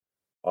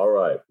All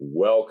right.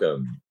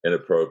 Welcome,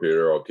 Inappropriate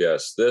Earl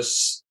guest.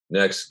 This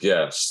next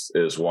guest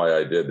is why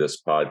I did this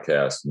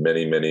podcast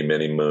many, many,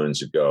 many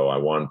moons ago. I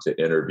wanted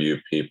to interview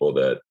people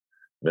that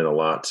meant a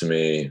lot to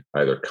me,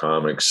 either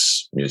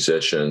comics,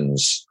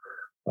 musicians,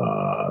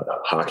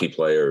 hockey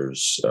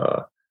players,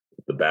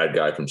 the bad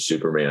guy from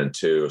Superman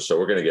 2. So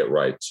we're going to get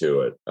right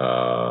to it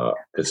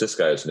because this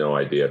guy has no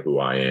idea who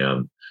I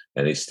am,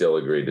 and he still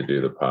agreed to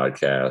do the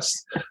podcast.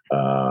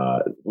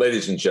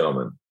 Ladies and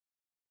gentlemen,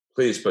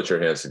 please put your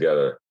hands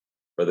together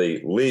for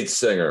the lead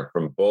singer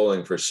from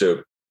Bowling for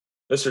Soup,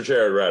 Mr.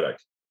 Jared Reddick.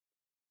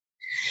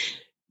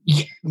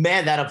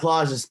 Man, that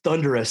applause is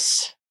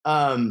thunderous.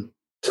 I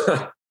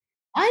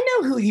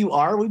know who you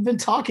are. We've been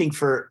talking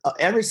for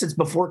ever since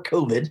before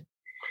COVID.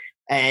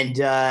 And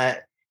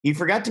you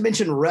forgot to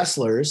mention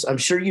wrestlers. I'm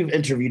sure you've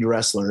interviewed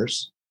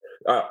wrestlers.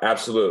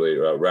 Absolutely.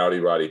 Rowdy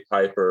Roddy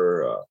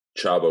Piper,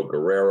 Chavo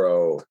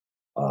Guerrero.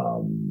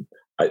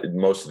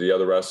 Most of the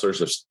other wrestlers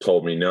have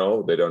told me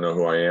no, they don't know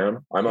who I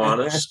am. I'm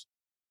honest.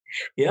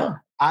 Yeah.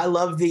 I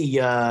love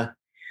that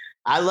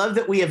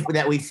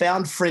we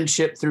found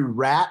friendship through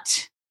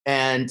Rat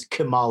and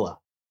Kamala.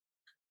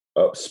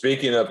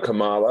 Speaking of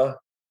Kamala,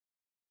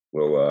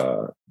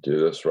 we'll do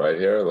this right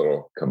here, a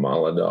little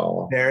Kamala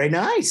doll. Very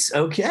nice.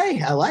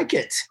 Okay. I like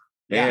it.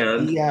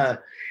 And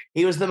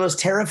he was the most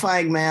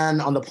terrifying man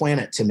on the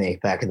planet to me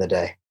back in the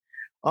day.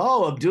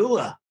 Oh,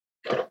 Abdullah.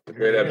 The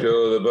great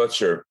Abdullah the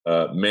Butcher,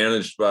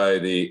 managed by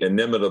the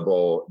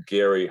inimitable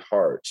Gary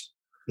Hart.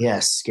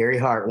 Yes, Gary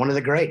Hart, one of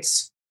the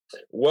greats.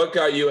 What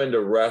got you into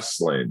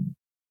wrestling?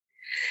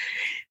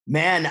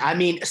 Man, I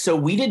mean, so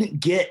we didn't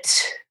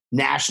get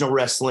national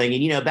wrestling,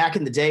 and back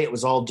in the day, it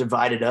was all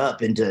divided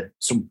up into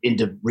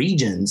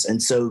regions.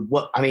 And so,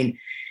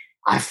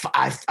 I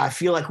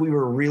feel like we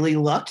were really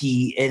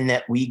lucky in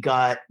that we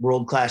got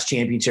world-class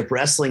championship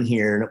wrestling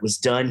here, and it was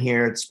done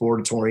here at the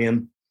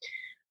Sportatorium.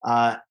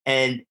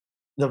 And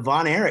the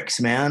Von Erichs,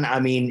 man, I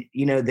mean,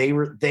 they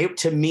were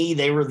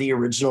the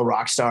original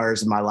rock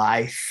stars in my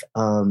life.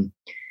 I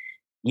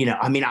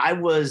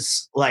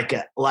was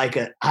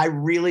I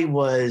really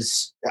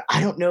was, I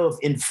don't know if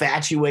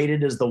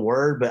infatuated is the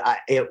word, but I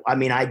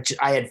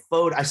had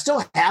photos, I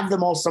still have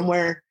them all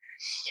somewhere,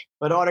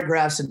 but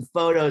autographs and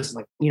photos.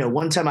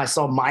 One time I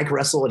saw Mike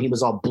wrestle and he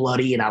was all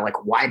bloody and I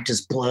wiped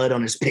his blood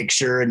on his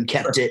picture and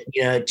kept it,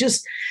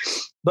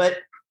 but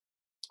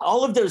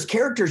all of those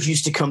characters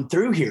used to come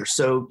through here.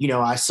 So,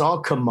 I saw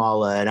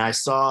Kamala and I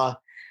saw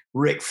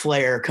Ric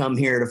Flair come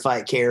here to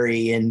fight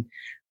Kerry. And,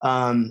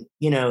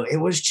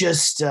 it was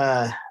just,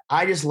 I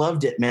just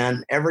loved it,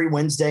 man, every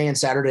Wednesday and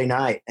Saturday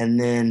night. And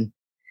then,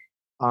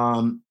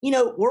 World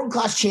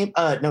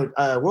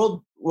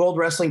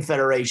Wrestling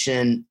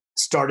Federation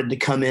started to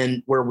come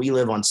in where we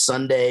live on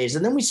Sundays.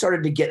 And then we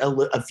started to get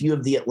a few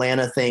of the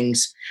Atlanta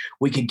things.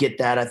 We could get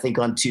that, I think,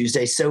 on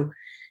Tuesday. So,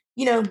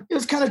 it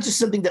was kind of just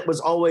something that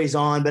was always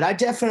on, but I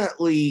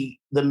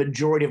definitely, the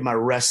majority of my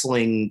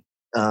wrestling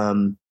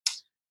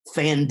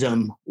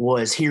fandom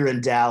was here in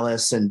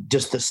Dallas and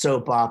just the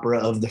soap opera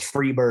of the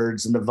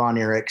Freebirds and the Von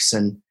Erichs.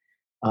 And,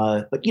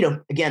 but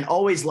again,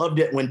 always loved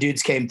it when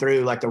dudes came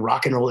through like the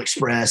Rock and Roll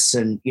Express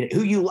and,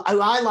 who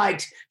I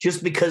liked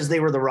just because they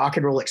were the Rock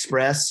and Roll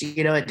Express.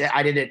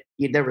 I didn't,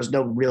 there was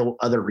no real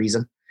other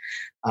reason.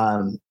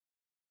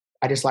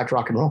 I just liked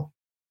rock and roll.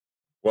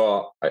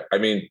 Well, I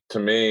mean, to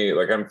me,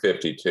 I'm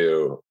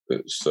 52,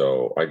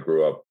 so I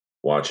grew up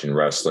watching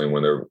wrestling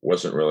when there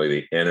wasn't really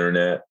the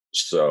internet.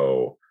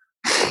 So,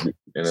 and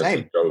it's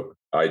a joke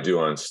I do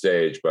on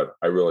stage, but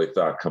I really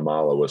thought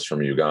Kamala was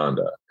from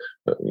Uganda,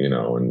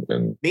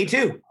 and me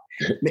too.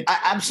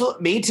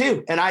 Absolutely, me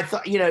too. And I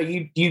thought,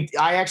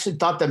 I actually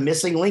thought the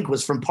missing link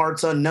was from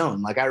Parts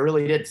Unknown. I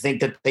really did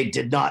think that they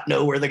did not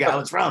know where the guy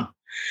was from.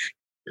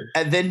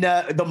 And then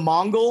the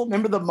Mongol,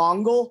 remember the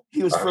Mongol?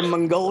 He was from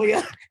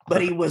Mongolia,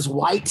 but he was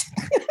white.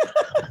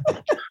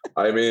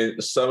 I mean,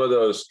 some of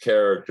those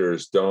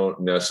characters don't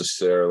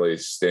necessarily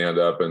stand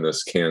up in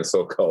this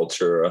cancel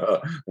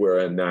culture we're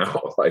in now.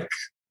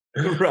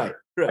 Right.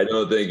 I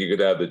don't think you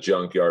could have the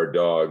Junkyard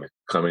Dog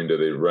coming to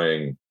the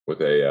ring with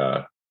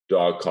a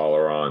dog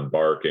collar on,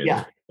 barking.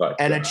 Yeah,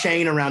 and a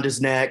chain around his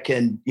neck,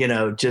 and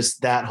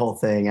just that whole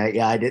thing.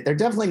 I did. They're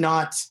definitely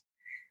not.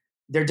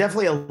 There's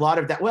definitely a lot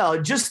of that. Well,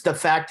 just the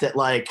fact that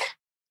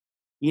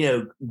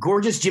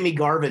gorgeous Jimmy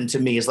Garvin to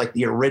me is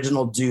the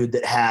original dude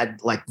that had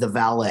the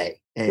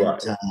valet. And,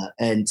 right.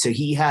 And so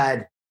he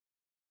had,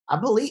 I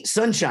believe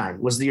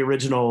Sunshine was the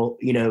original,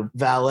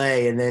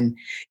 valet. And then,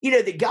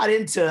 they got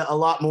into a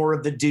lot more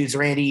of the dudes,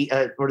 Randy,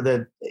 or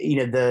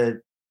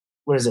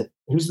what is it?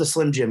 Who's the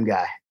Slim Jim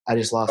guy? I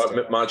just lost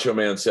it. Macho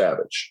Man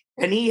Savage.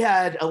 And he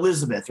had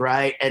Elizabeth,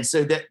 right? And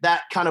so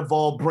that kind of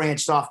all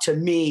branched off to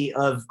me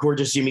of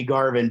gorgeous Jimmy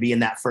Garvin being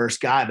that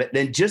first guy. But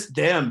then just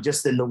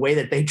in the way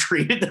that they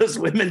treated those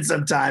women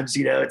sometimes,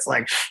 it's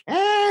I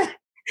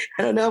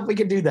don't know if we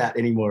can do that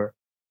anymore.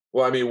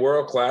 Well, I mean,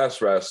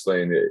 world-class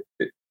wrestling,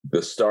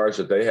 the stars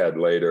that they had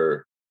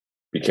later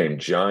became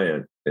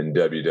giant in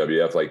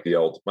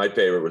WWF. My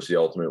favorite was the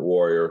Ultimate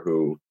Warrior,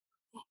 who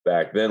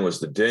back then was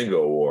the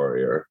Dingo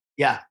Warrior.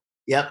 Yeah.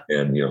 Yep.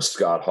 And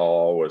Scott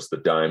Hall was the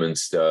diamond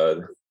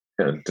stud,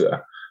 and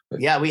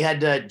yeah, we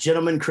had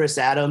gentleman Chris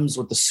Adams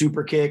with the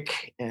super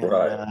kick, and,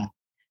 right.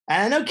 and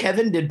I know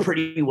Kevin did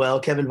pretty well.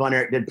 Kevin Von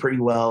Erich did pretty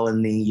well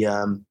in the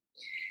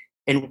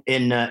in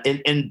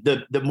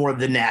the more of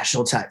the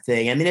national type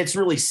thing. I mean, it's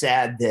really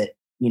sad that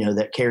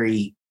that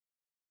Kerry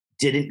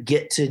didn't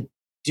get to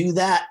do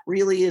that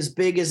really as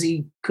big as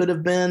he could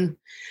have been,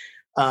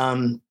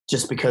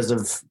 just because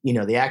of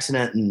the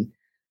accident and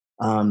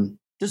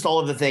just all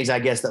of the things I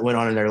guess that went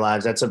on in their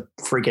lives. That's a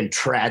freaking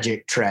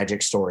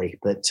tragic story.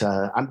 But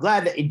I'm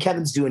glad that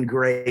Kevin's doing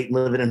great,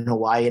 living in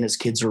Hawaii, and his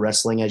kids are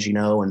wrestling, as you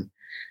know, and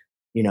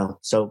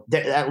so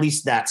at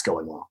least that's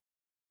going well.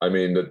 I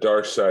mean, the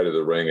Dark Side of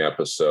the Ring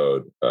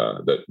episode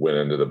that went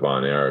into the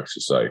Von Erichs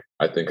is like,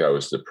 I think I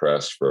was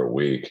depressed for a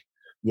week.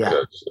 Yeah,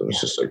 it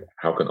was just like,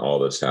 how can all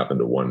this happen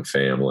to one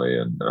family?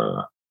 And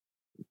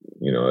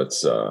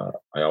it's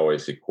I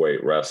always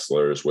equate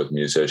wrestlers with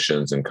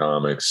musicians and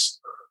comics.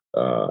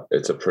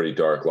 It's a pretty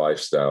dark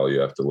lifestyle you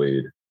have to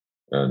lead,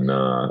 and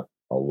a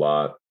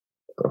lot,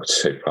 I would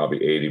say probably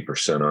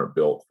 80% aren't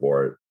built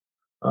for it.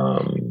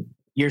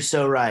 You're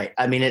so right.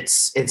 I mean,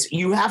 it's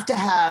you have to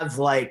have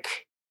like,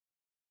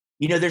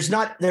 there's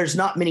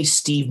not many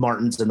Steve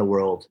Martins in the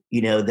world,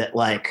 that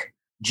like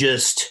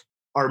just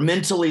are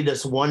mentally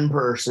this one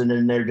person,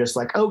 and they're just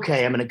like,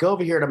 okay, I'm going to go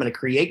over here and I'm going to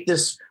create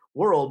this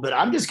world, but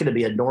I'm just going to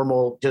be a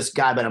normal just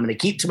guy, but I'm going to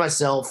keep to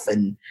myself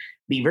and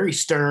be very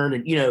stern.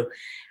 And,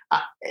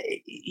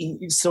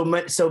 so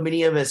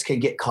many of us can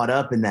get caught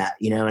up in that,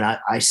 and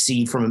I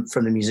see from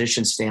the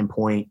musician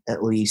standpoint,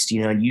 at least,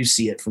 and you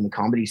see it from the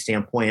comedy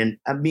standpoint,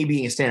 and me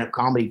being a stand-up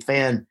comedy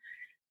fan,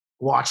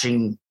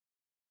 watching,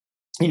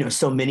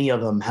 so many of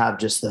them have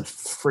just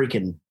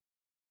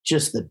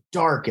the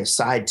darkest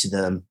side to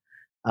them.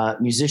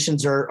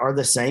 Musicians are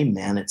the same,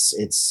 man.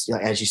 It's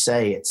as you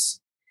say, it's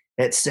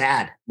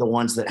sad. The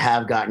ones that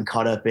have gotten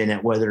caught up in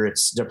it, whether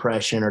it's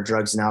depression or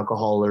drugs and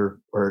alcohol or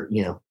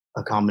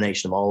a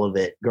combination of all of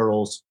it.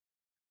 Girls,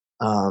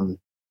 from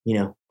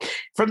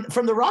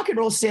the rock and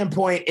roll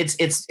standpoint,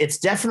 it's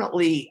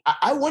definitely.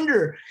 I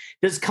wonder,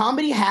 does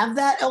comedy have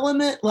that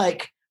element?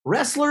 Like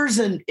wrestlers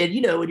and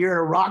when you're in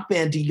a rock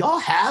band, do y'all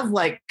have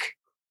like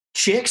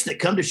chicks that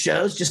come to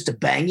shows just to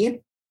bang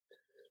you?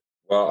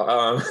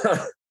 Well,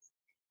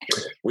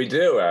 we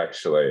do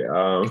actually.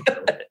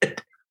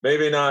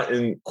 Maybe not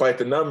in quite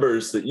the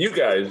numbers that you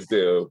guys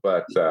do,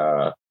 but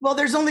well,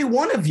 there's only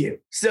one of you,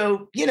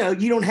 so you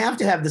don't have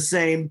to have the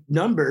same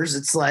numbers.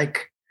 It's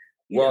like,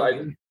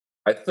 I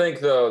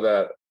think though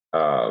that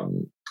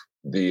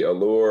the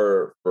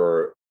allure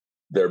for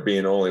there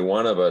being only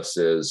one of us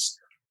is,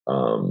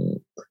 we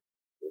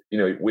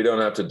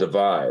don't have to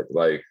divide.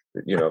 Like,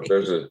 if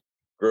there's a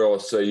girl,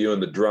 say you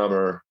and the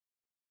drummer.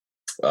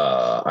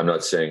 I'm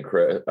not saying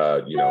Chris,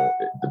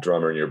 the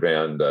drummer in your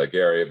band,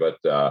 Gary, but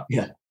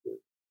yeah.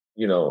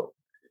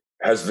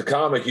 As the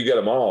comic, you get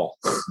them all.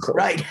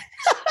 Right.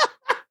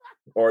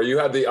 Or you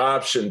have the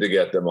option to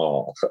get them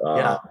all.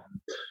 Yeah.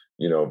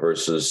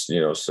 Versus,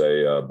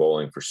 say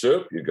Bowling for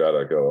Soup, you got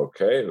to go,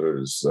 okay,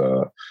 who's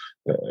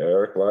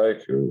Eric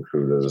like, who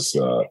does,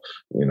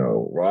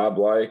 Rob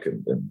like,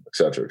 and et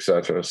cetera, et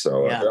cetera.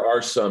 So there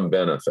are some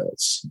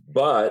benefits,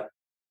 but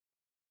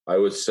I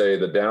would say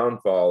the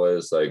downfall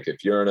is like,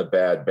 if you're in a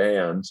bad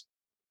band,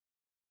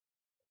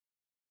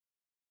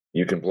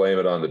 you can blame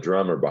it on the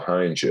drummer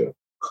behind you.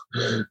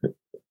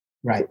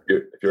 Right.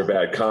 If you're a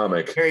bad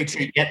comic, very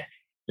true. Yeah.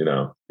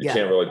 You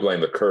can't really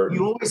blame the curtain.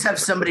 You always have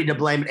somebody to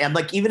blame. And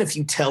like, even if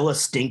you tell a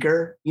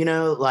stinker,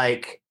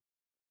 like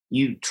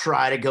you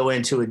try to go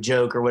into a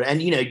joke or what,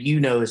 and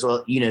as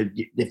well,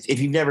 if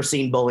you've never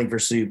seen Bowling for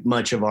Soup,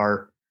 much of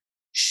our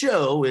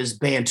show is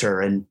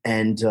banter and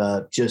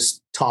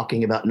just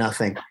talking about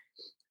nothing.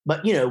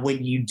 But,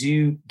 when you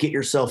do dig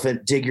yourself a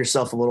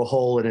little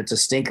hole and it's a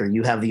stinker,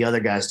 you have the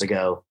other guys to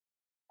go,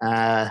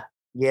 that,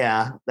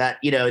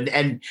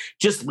 and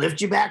just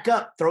lift you back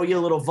up, throw you a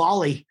little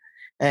volley.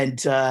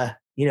 And,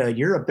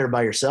 you're up there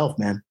by yourself,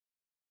 man.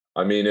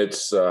 I mean,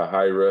 it's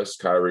high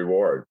risk, high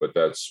reward, but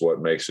that's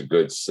what makes a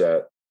good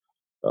set.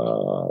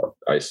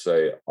 I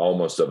say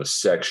almost of a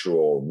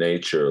sexual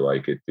nature,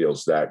 like it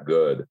feels that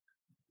good.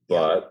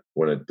 But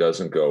when it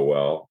doesn't go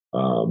well,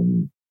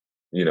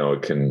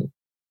 it can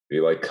be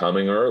like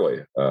coming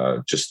early,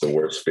 just the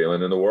worst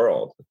feeling in the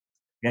world.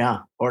 Yeah,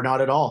 or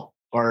not at all.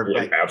 Or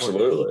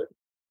absolutely.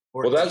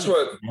 That's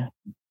what. Yeah.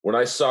 When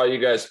I saw you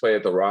guys play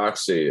at the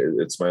Roxy,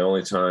 it's my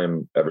only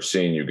time ever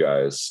seeing you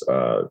guys.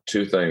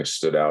 Two things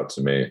stood out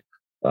to me.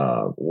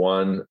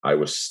 One, I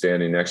was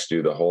standing next to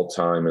you the whole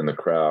time in the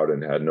crowd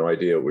and had no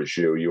idea it was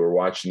you. You were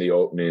watching the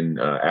opening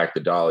act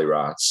of Dolly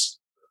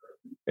Rots.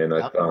 And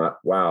I thought,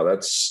 wow,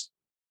 that's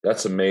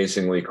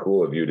amazingly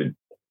cool of you to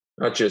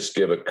not just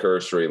give a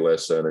cursory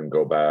listen and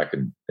go back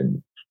and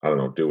I don't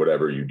know, do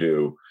whatever you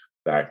do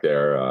back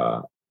there.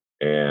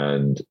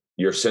 And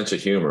your sense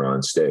of humor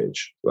on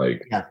stage.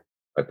 Like,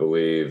 I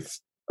believe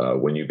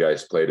when you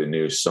guys played a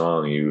new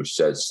song, you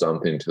said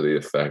something to the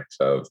effect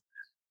of,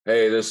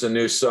 hey, this is a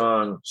new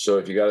song, so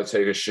if you got to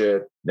take a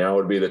shit, now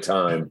would be the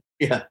time.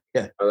 Yeah.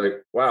 Yeah. I was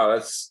like, wow,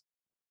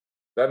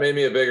 that made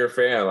me a bigger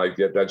fan. Like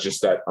that's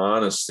just that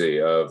honesty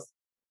of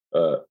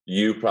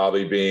you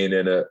probably being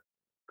in a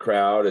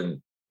crowd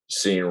and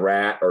seeing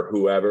Rat or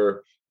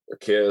whoever,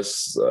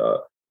 Kiss,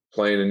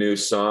 playing a new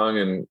song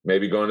and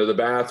maybe going to the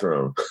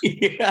bathroom.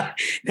 Yeah.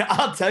 Now,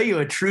 I'll tell you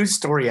a true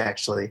story,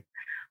 actually.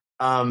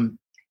 And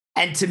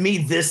to me,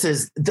 this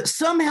is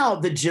somehow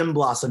the Gin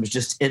Blossoms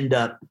just end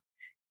up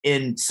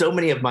in so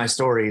many of my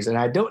stories. And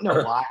I don't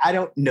know why. I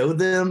don't know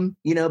them,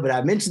 but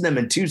I mentioned them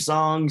in 2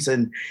 songs.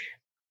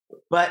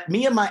 But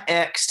me and my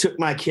ex took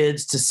my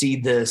kids to see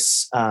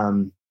this.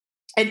 And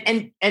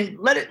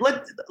let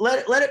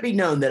it be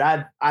known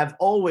that I've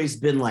always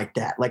been like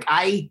that. Like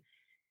I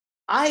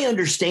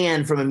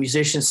understand from a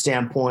musician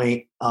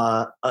standpoint,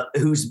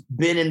 who's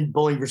been in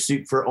Bowling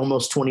Pursuit for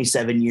almost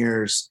 27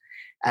 years.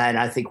 And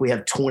I think we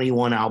have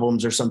 21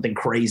 albums or something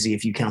crazy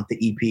if you count the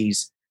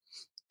EPs.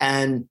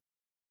 And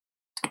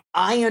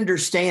I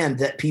understand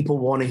that people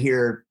want to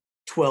hear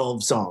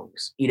 12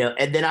 songs,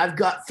 and then I've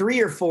got 3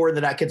 or 4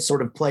 that I could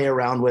sort of play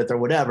around with or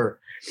whatever.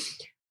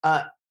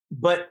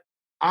 But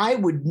I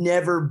would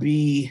never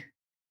be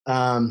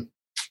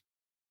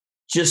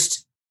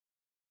just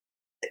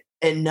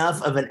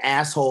enough of an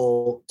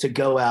asshole to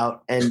go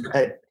out and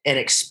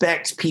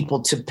expect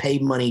people to pay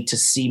money to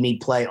see me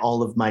play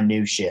all of my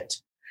new shit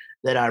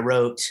that I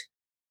wrote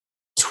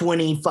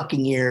 20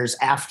 fucking years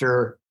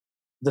after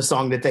the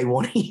song that they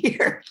want to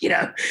hear,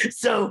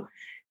 So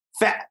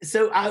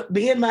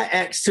me and my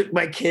ex took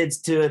my kids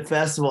to a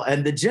festival,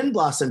 and the Gin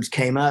Blossoms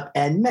came up,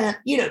 and man,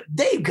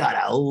 they've got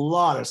a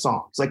lot of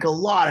songs, like a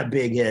lot of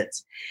big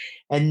hits.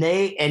 And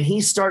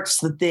he starts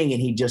the thing,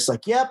 and he just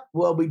like, yep,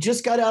 well, we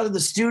just got out of the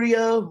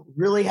studio,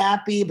 really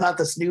happy about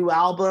this new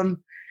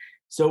album.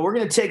 So we're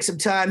going to take some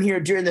time here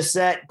during the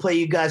set, play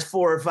you guys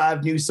 4 or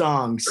 5 new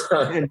songs.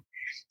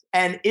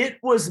 And it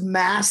was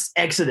mass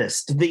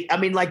exodus.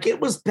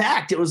 It was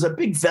packed. It was a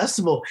big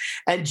festival.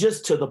 And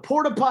just to the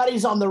porta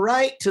potties on the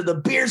right, to the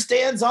beer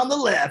stands on the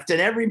left,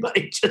 and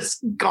everybody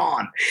just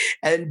gone.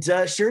 And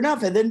sure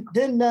enough, and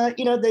then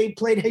they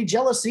played Hey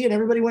Jealousy, and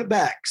everybody went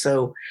back.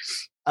 So,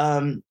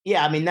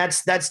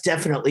 that's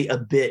definitely a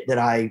bit that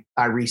I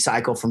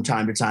recycle from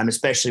time to time,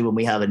 especially when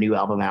we have a new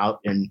album out.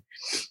 And,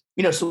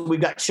 so we've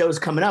got shows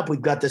coming up.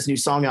 We've got this new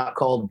song out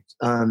called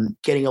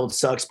Getting Old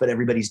Sucks, But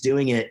Everybody's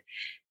Doing It.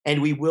 And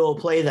we will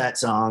play that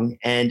song.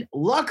 And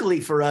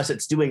luckily for us,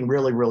 it's doing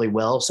really, really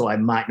well. So I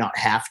might not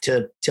have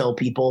to tell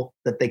people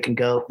that they can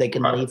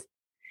leave.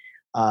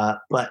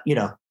 But,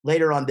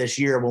 later on this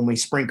year, when we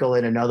sprinkle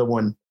in another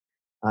one,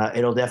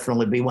 it'll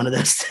definitely be one of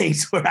those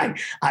things where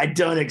I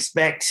don't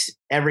expect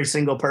every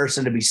single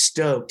person to be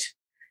stoked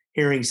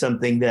hearing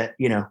something that,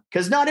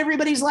 because not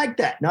everybody's like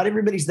that. Not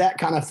everybody's that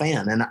kind of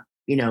fan. And,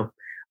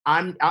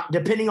 I'm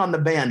depending on the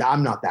band,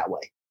 I'm not that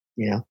way,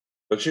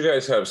 But you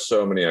guys have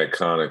so many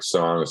iconic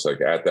songs,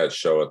 like at that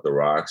show at the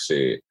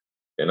Roxy,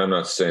 and I'm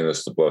not saying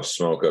this to blow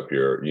smoke up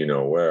your,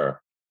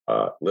 where.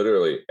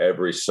 Literally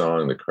every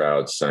song the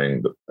crowd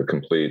sang the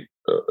complete,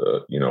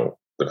 the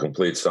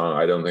complete song.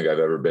 I don't think I've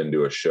ever been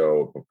to a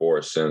show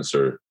before, since,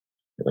 or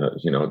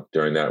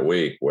during that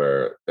week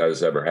where that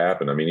has ever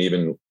happened. I mean,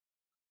 even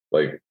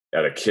like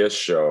at a Kiss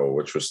show,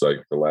 which was like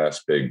the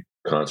last big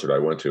concert I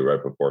went to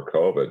right before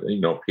COVID,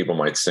 people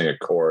might sing a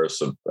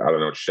chorus of, I don't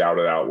know, shout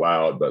it out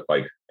loud, but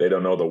like they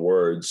don't know the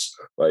words.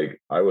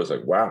 Like I was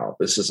like, wow,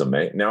 this is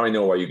amazing. Now I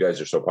know why you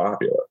guys are so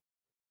popular.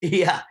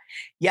 Yeah.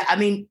 Yeah. I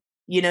mean,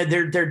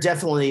 they're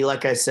definitely,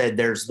 like I said,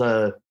 there's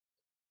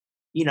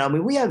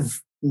we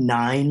have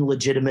 9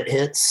 legitimate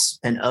hits,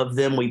 and of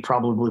them we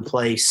probably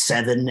play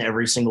 7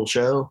 every single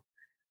show.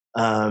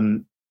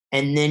 And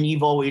then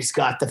you've always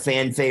got the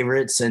fan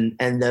favorites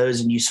and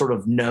those, and you sort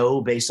of know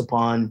based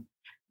upon,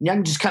 I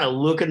can just kind of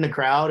look in the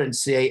crowd and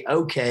say,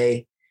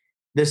 okay,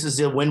 this is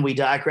a When We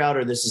Die crowd,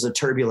 or this is a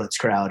Turbulence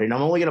crowd. And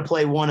I'm only going to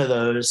play one of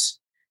those,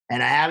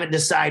 and I haven't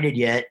decided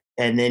yet.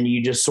 And then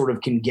you just sort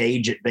of can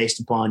gauge it based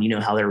upon,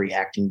 how they're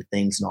reacting to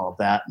things and all of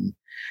that.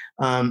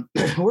 And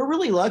we're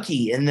really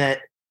lucky in that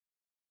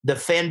the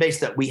fan base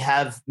that we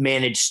have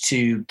managed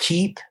to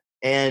keep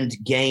and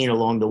gain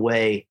along the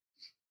way,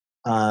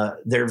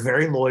 they're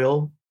very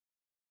loyal,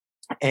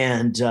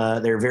 and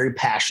they're very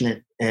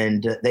passionate,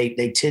 and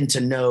they tend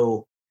to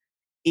know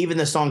even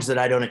the songs that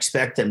I don't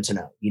expect them to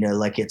know,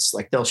 like it's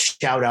like they'll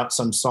shout out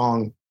some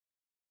song,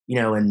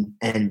 and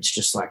it's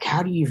just like,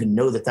 how do you even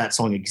know that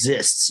song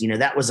exists?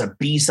 That was a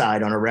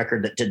B-side on a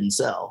record that didn't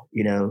sell,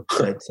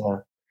 but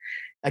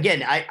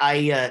again,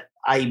 I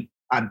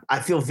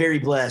feel very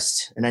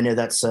blessed, and I know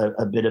that's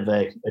a bit of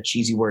a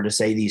cheesy word to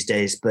say these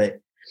days, but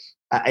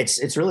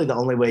it's really the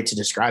only way to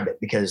describe it,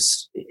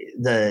 because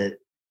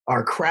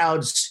our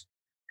crowds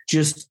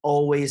just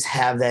always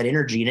have that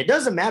energy, and it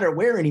doesn't matter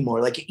where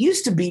anymore. Like it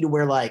used to be, to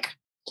where like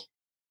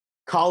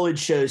college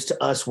shows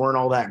to us weren't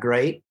all that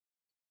great.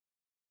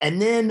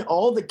 And then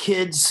all the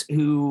kids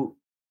who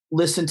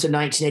listened to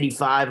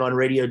 1985 on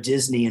Radio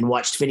Disney and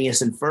watched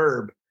Phineas and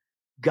Ferb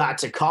got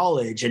to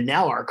college, and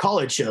now our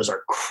college shows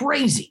are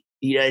crazy.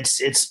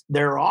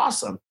 They're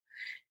awesome.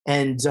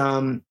 And,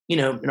 and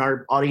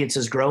our audience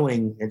is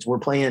growing. We're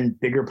playing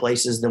bigger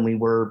places than we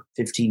were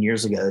 15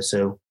 years ago.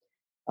 So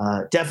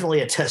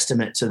definitely a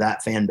testament to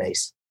that fan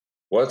base.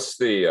 What's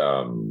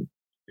the,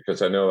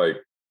 because I know, like,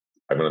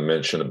 I'm going to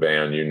mention a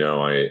band,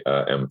 I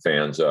am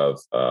fans of.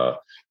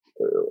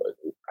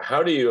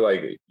 How do you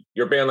like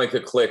your band, like the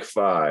Click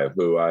Five,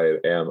 who I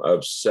am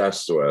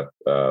obsessed with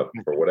for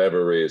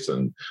whatever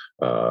reason,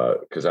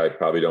 because I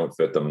probably don't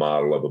fit the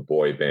model of a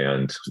boy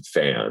band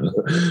fan.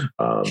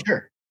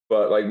 Sure.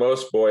 But like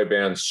most boy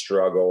bands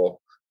struggle,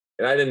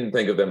 and I didn't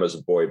think of them as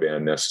a boy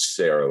band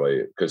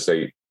necessarily because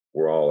they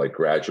were all like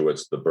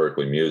graduates of the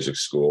Berklee Music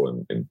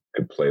School and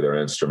could play their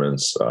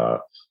instruments.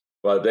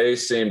 But they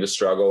seem to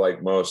struggle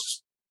like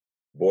most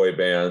boy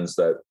bands,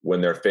 that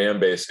when their fan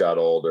base got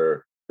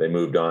older, they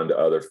moved on to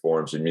other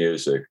forms of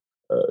music.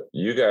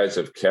 You guys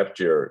have kept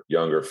your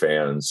younger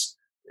fans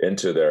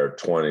into their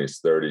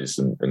 20s, 30s,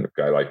 and a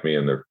guy like me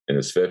in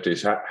his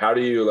 50s. How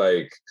do you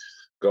like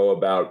go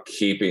about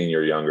keeping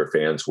your younger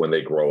fans when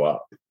they grow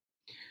up?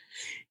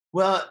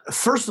 Well,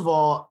 first of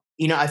all,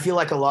 I feel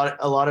like a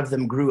lot of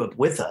them grew up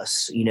with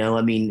us.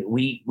 I mean,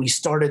 we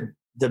started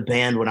the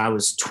band when I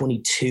was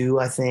 22,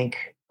 I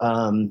think.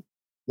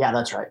 Yeah,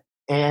 that's right.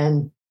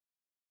 And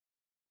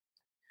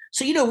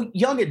so,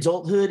 young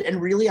adulthood,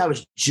 and really I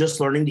was just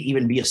learning to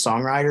even be a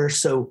songwriter.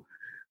 So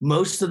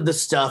most of the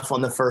stuff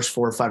on the first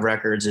 4 or 5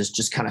 records is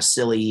just kind of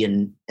silly.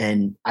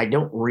 And I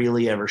don't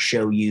really ever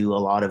show you a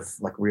lot of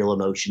like real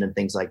emotion and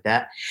things like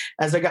that.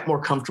 As I got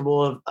more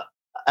comfortable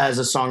as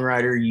a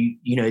songwriter,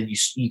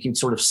 you can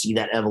sort of see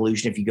that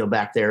evolution if you go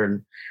back there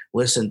and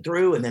listen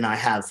through. And then I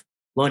have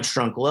Lunch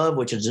Drunk Love,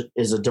 which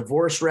is a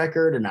divorce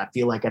record. And I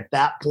feel like at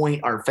that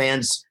point,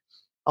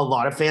 a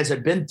lot of fans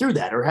had been through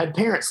that or had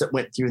parents that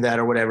went through that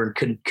or whatever,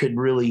 and could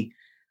really,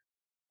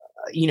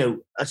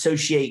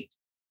 associate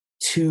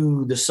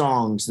to the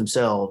songs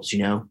themselves,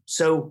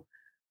 So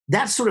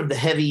that's sort of the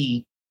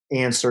heavy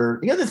answer.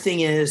 The other thing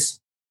is,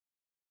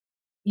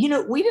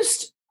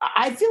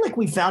 I feel like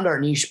we found our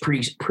niche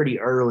pretty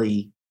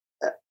early.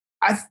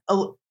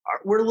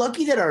 We're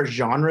lucky that our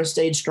genre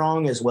stayed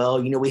strong as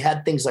well. We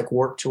had things like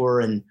Warped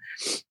Tour and,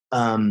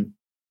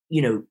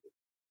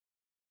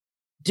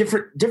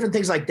 different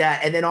things like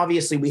that. And then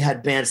obviously we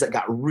had bands that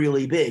got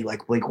really big,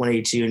 like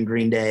Blink-182 and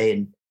Green Day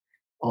and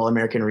All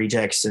American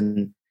Rejects.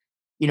 And,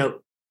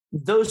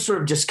 those sort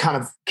of just kind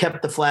of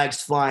kept the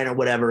flags flying or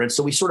whatever. And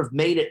so we sort of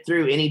made it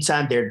through.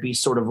 Anytime there'd be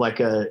sort of like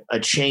a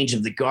change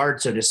of the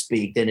guard, so to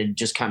speak, then it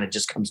just kind of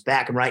just comes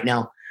back. And right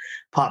now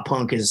pop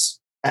punk is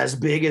as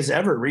big as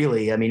ever,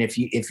 really. I mean, if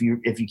you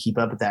keep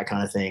up with that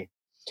kind of thing.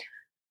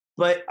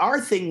 But our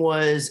thing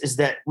is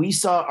that we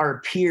saw our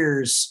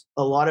peers,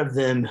 a lot of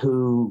them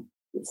who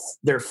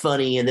they're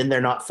funny and then they're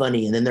not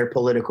funny and then they're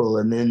political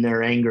and then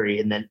they're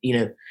angry. And then,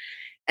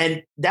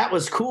 and that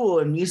was cool.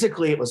 And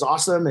musically it was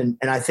awesome. And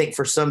I think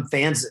for some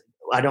fans,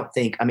 I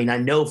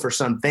know for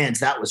some fans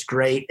that was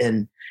great.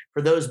 And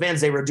for those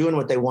bands, they were doing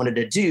what they wanted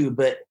to do.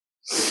 But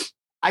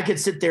I could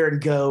sit there and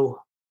go,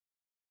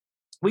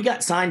 we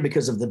got signed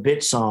because of the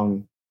bitch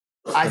song.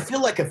 I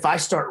feel like if I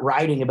start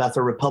writing about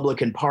the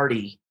Republican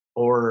Party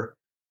or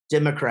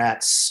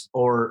Democrats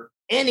or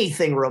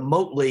anything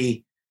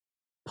remotely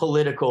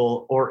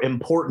political or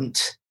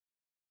important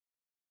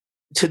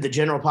to the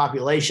general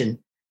population,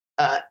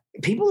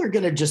 people are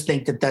going to just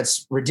think that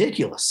that's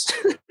ridiculous.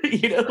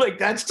 Like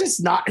that's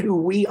just not who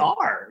we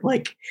are.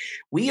 Like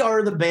we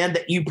are the band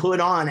that you put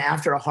on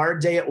after a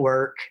hard day at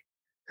work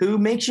who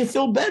makes you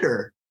feel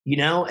better,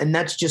 and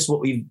that's just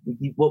what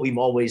we've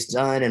always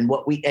done and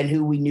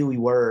who we knew we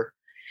were.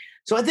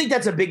 So I think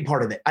that's a big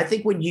part of it. I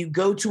think when you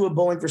go to a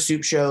Bowling for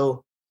Soup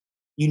show,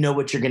 you know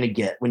what you're going to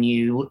get. When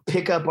you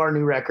pick up our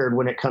new record,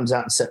 when it comes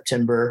out in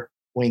September,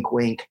 wink,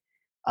 wink,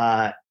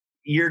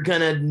 you're going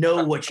to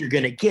know what you're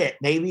going to get.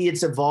 Maybe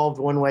it's evolved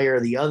one way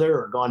or the other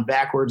or gone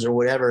backwards or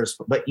whatever,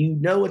 but you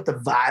know what the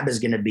vibe is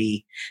going to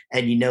be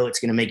and it's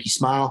going to make you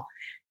smile.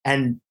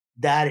 And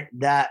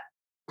that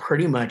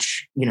pretty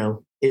much,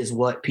 is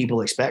what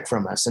people expect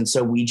from us. And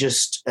so we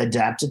just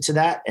adapted to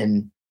that.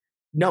 And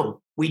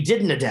no, we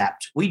didn't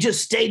adapt. We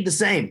just stayed the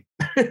same.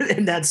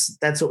 And that's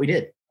what we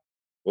did.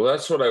 Well,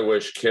 that's what I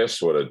wish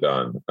Kiss would have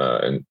done.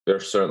 And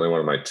they're certainly one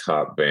of my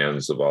top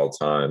bands of all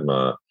time.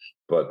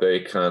 But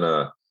they kind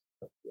of,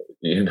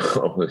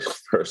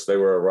 first they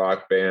were a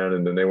rock band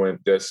and then they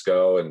went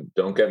disco. And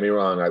don't get me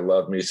wrong, I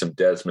love me some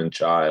Desmond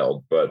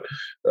Child. But,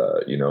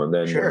 and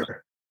then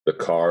sure. The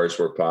Cars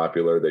were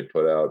popular. They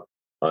put out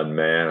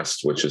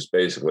Unmasked, which is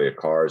basically a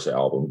Cars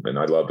album. And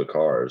I love the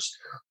Cars.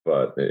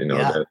 But, then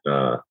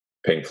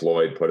Pink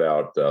Floyd put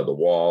out The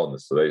Wall,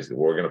 and so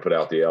we're going to put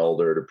out The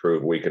Elder to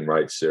prove we can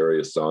write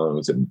serious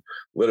songs. And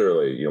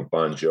literally,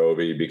 Bon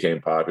Jovi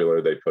became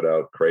popular. They put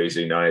out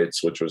Crazy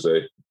Nights, which was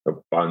a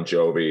Bon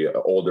Jovi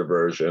older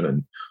version,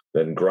 and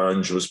then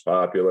grunge was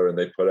popular, and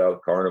they put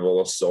out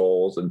Carnival of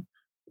Souls. And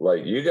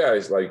like you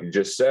guys, like you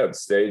just said,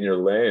 stayed in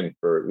your lane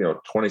for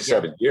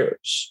 27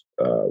 years,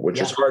 which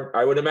is hard.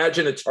 I would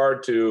imagine it's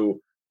hard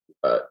to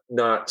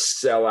not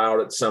sell out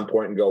at some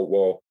point and go,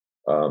 well,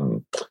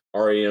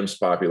 REM's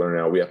popular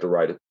now. We have to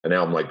write an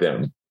album like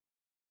them.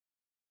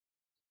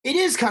 It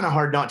is kind of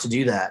hard not to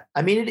do that.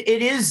 I mean,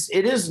 it is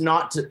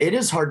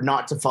hard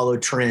not to follow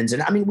trends.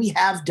 And I mean, we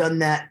have done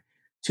that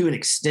to an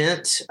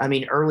extent. I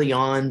mean, early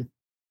on,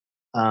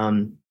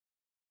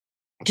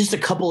 just a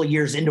couple of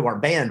years into our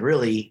band,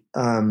 really,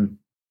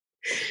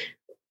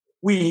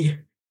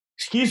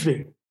 excuse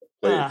me.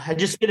 I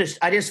just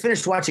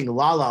finished watching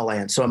La La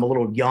Land, so I'm a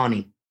little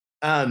yawny.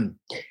 A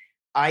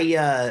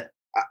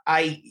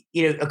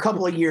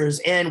couple of years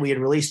in, we had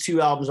released 2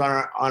 albums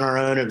on our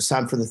own. It was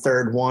time for the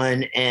third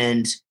one,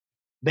 and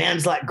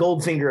bands like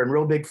Goldfinger and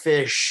Real Big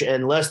Fish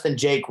and Less Than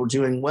Jake were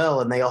doing well,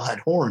 and they all had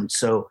horns.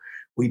 So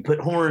we put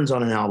horns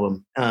on an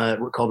album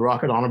called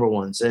Rocket Honorable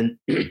Ones. And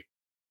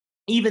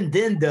even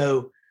then,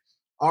 though,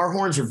 our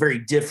horns are very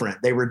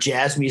different. They were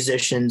jazz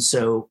musicians,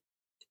 so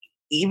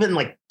even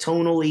like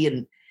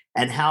tonally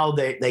and how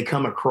they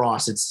come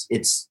across,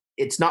 it's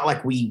not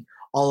like we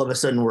all of a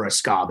sudden were a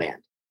ska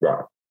band.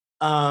 Right.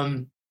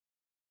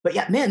 But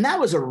yeah, man, that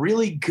was a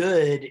really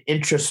good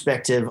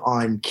introspective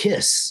on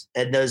Kiss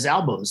and those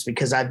albums,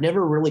 because I've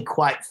never really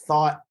quite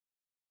thought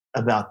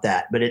about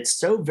that, but it's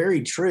so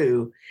very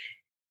true.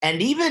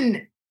 And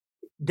even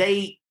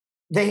they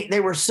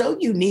were so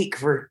unique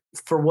for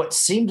what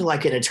seemed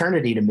like an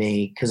eternity to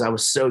me, because I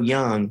was so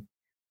young.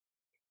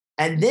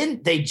 And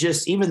then they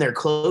just, even their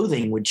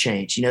clothing would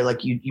change,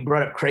 like you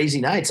brought up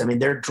Crazy Nights. I mean,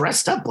 they're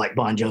dressed up like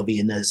Bon Jovi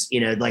in this,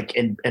 like,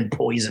 and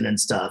Poison and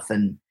stuff.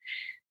 And,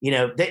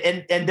 and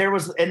then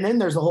there's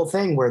the whole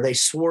thing where they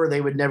swore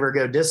they would never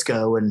go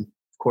disco. And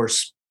of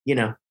course,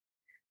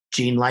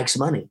 Gene likes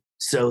money.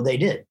 So they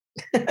did.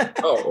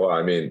 Oh, well,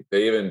 I mean,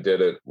 they even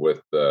did it with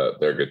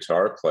their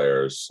guitar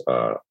players.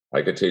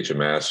 I could teach a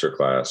master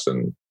class,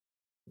 and,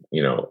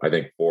 I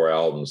think 4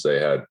 albums, they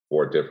had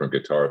 4 different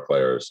guitar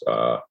players.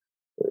 I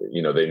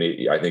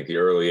think the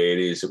early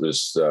 80s, it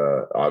was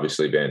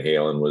obviously Van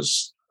Halen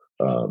was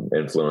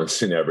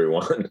influencing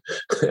everyone.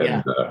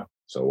 And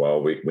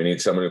we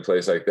need someone who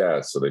plays like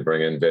that. So they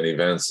bring in Vinnie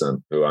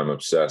Vincent, who I'm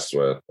obsessed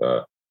with.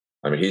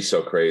 I mean, he's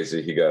so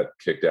crazy. He got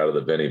kicked out of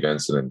the Vinnie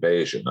Vincent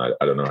Invasion. I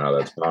don't know how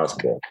that's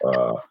possible.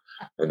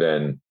 And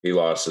then he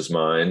lost his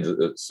mind.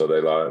 So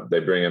they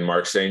bring in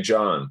Mark St.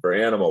 John for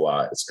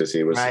Animalize, because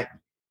he was, right.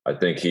 I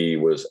think he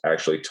was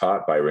actually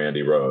taught by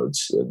Randy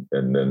Rhoads,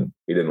 and then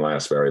he didn't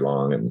last very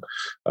long. And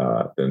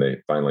then they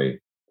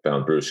finally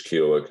found Bruce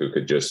Kulick, who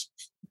could just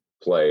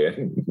play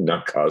and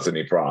not cause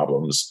any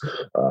problems.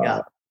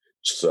 But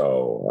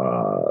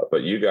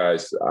you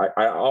guys,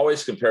 I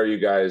always compare you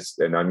guys,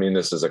 and I mean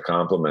this as a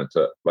compliment,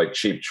 to like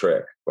Cheap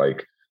Trick,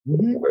 like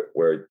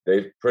where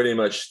they've pretty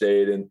much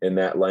stayed in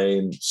that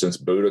lane since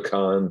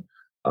Budokan.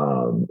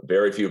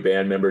 Very few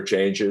band member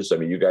changes. I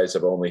mean, you guys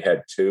have only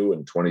had 2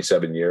 in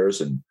 27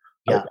 years, and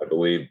I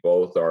believe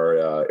both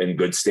are in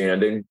good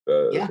standing.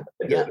 And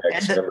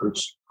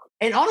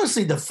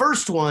honestly, the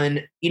first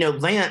one,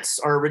 Lance,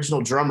 our original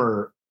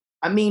drummer,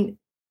 I mean,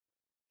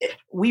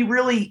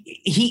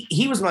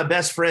 he was my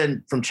best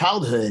friend from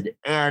childhood,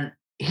 and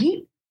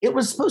it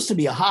was supposed to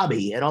be a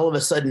hobby, and all of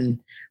a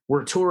sudden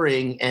we're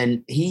touring,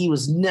 and he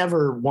was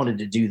never wanted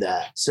to do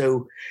that.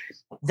 So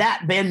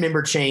that band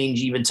member change,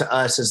 even to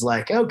us, is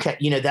like, okay,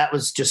 that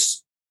was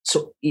just,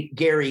 so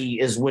Gary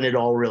is when it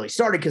all really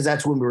started, because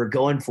that's when we were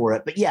going for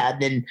it. But yeah,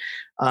 then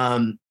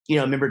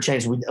member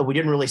change we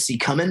didn't really see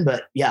coming,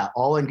 but yeah,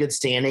 all in good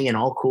standing and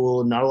all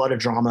cool, not a lot of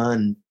drama,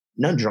 and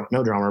no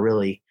drama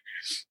really.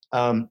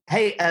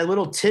 Hey, a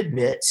little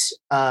tidbit.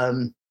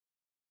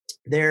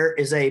 There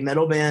is a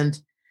metal band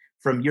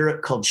from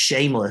Europe called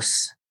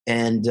Shameless,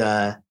 and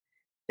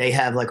they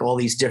have like all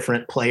these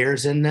different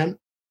players in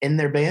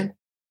their band.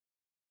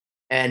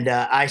 And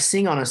I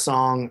sing on a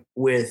song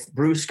with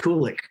Bruce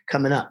Kulick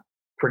coming up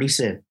pretty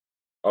soon.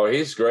 Oh,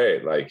 he's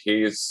great. Like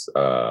he's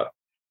so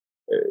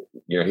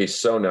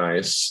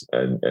nice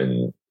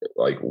and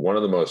like one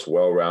of the most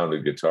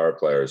well-rounded guitar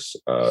players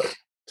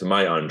to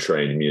my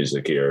untrained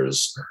music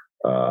ears.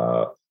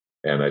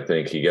 And I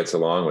think he gets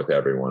along with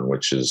everyone,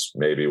 which is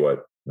maybe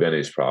what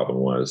Vinny's problem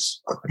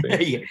was.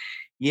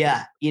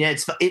 Yeah.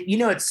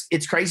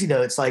 It's crazy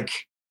though. It's like,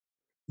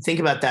 think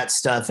about that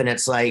stuff. And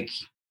it's like,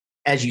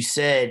 as you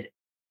said,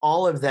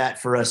 all of that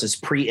for us is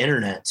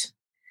pre-internet.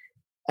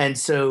 And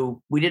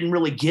so we didn't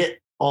really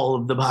get all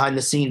of the behind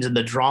the scenes and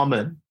the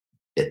drama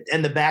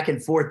and the back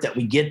and forth that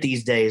we get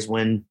these days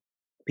when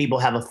people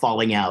have a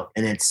falling out.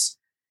 And it's,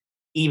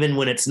 even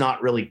when it's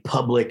not really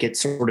public, it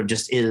sort of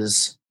just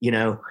is,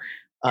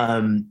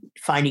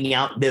 finding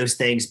out those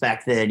things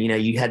back then,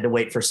 you had to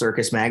wait for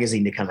Circus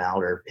Magazine to come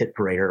out or Hit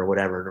Parade or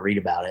whatever to read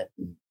about it.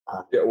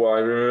 Yeah, well,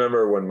 I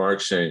remember when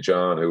Mark St.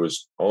 John, who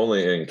was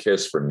only in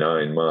Kiss for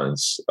 9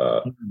 months,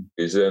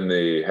 he's in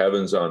the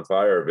Heavens on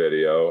Fire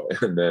video.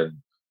 And then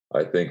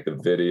I think the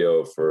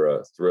video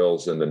for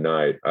Thrills in the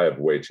Night, I have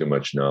way too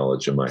much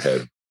knowledge in my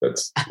head.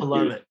 That's I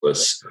love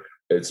useless.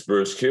 It's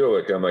Bruce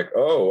Kulick. I'm like,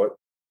 oh,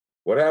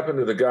 what happened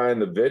to the guy in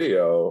the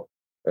video?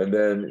 And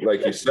then,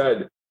 like you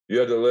said, you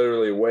had to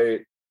literally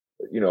wait,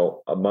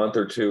 a month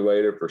or 2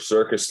 later for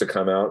Circus to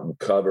come out and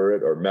cover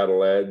it, or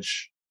Metal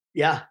Edge.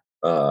 Yeah.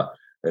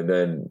 And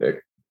then,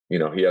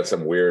 he had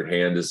some weird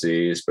hand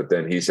disease, but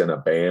then he's in a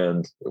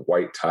band,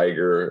 White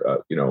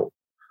Tiger,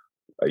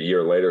 a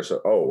year later.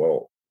 So, oh,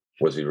 well,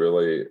 was he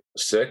really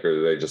sick or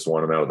did they just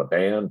want him out of the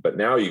band? But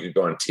now you could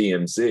go on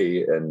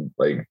TMZ and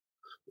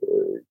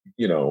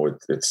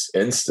it's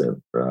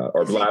instant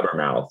or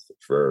Blabbermouth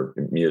for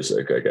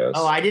music, I guess.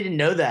 Oh, I didn't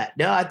know that.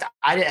 No,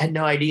 I had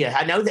no idea.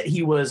 I know that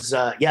he was,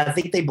 I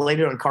think they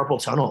blamed it on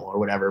carpal tunnel or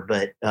whatever,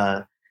 but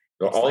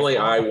only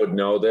I would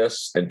know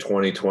this in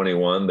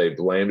 2021. They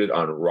blamed it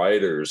on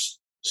Reiter's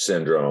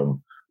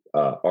syndrome,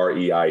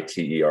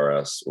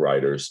 Reiters,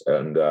 Reiters.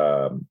 And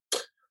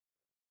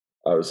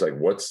I was like,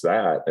 what's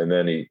that? And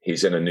then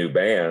he's in a new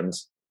band.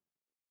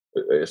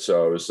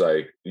 So it was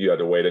like, you had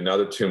to wait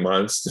another 2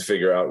 months to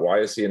figure out, why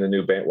is he in a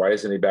new band? Why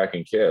isn't he back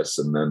in KISS?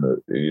 And then,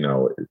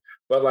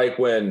 but like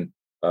when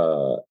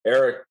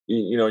Eric,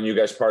 and you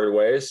guys parted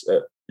ways,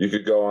 you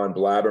could go on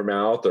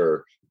Blabbermouth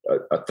or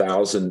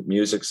 1,000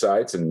 music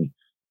sites and,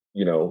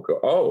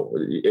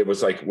 it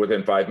was like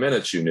within 5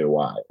 minutes, you knew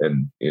why.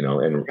 And,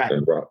 right.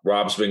 And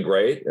Rob's been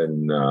great.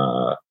 And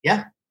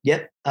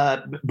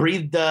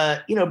breathed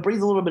a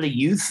little bit of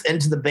youth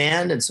into the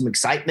band and some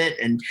excitement.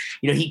 And,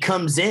 he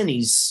comes in,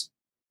 he's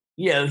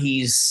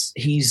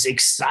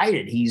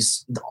excited.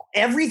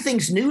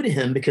 Everything's new to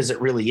him because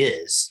it really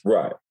is.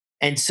 Right.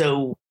 And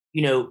so,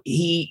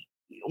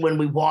 when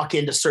we walk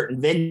into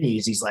certain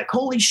venues, he's like,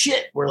 holy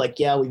shit. We're like,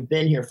 yeah, we've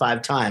been here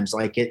 5 times.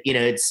 Like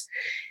it's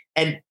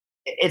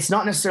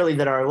not necessarily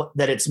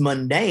that it's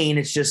mundane.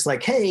 It's just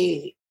like,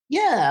 hey,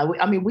 yeah,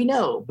 we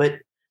know, but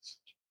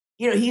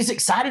he's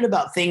excited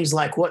about things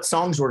like what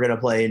songs we're going to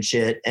play and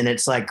shit. And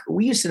it's like,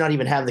 we used to not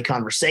even have the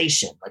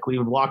conversation. Like we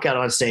would walk out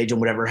on stage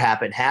and whatever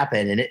happened.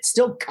 And it's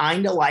still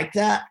kind of like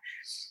that,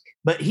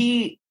 but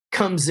he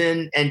comes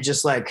in and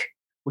just like,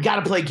 we got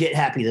to play Get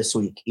Happy this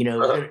week,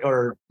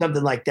 or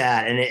something like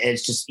that. And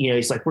it's just,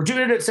 he's like, we're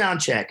doing it at sound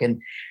check. And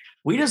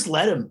we just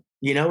let him,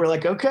 we're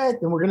like, okay,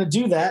 then we're going to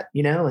do that,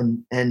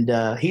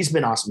 and he's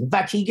been awesome. In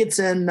fact, he gets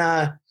in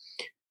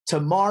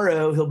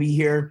tomorrow. He'll be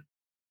here.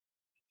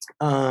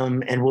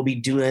 And we'll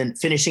be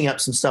finishing up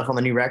some stuff on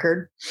the new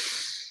record.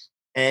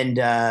 And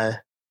we're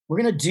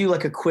going to do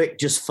like a quick,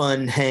 just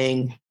fun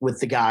hang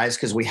with the guys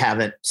because we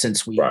haven't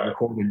since we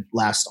recorded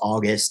last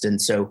August.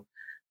 And so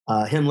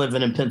him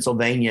living in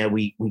Pennsylvania,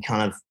 we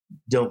kind of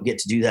don't get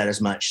to do that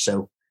as much.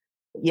 So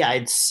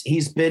yeah,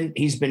 he's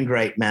been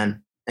great,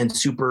 man. And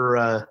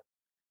super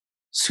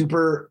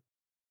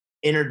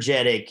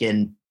energetic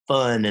and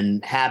fun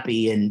and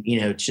happy. And,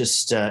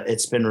 just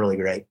it's been really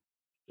great.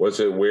 Was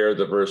it weird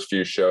the first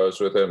few shows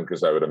with him?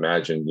 Because I would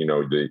imagine,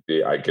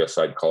 the I guess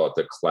I'd call it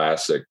the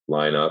classic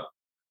lineup,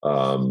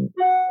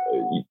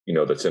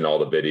 that's in all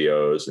the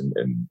videos and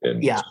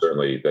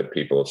certainly that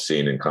people have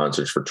seen in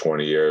concerts for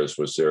 20 years.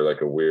 Was there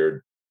like a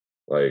weird,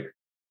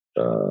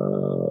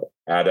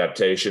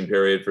 adaptation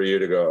period for you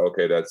to go,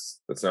 okay, that's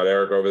not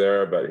Eric over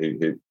there, but he.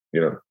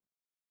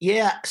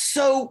 Yeah.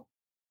 So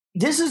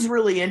this is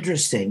really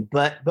interesting,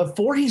 but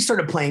before he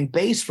started playing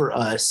bass for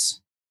us,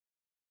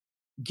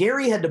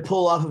 Gary had to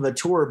pull off of a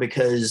tour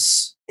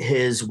because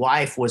his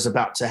wife was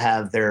about to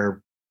have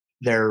their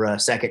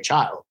second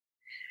child,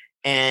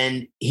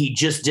 and he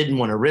just didn't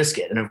want to risk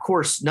it. And of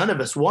course, none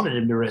of us wanted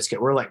him to risk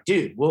it. We're like,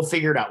 dude, we'll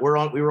figure it out.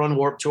 We were on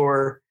Warped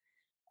Tour.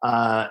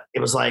 It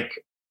was like,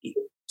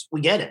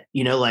 we get it,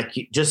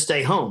 just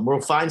stay home. We'll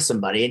find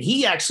somebody. And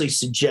he actually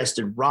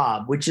suggested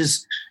Rob, which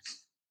is,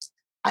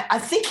 I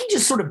think he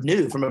just sort of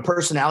knew from a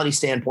personality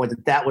standpoint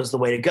that was the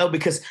way to go,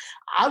 because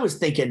I was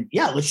thinking,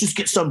 yeah, let's just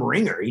get some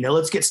ringer,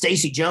 let's get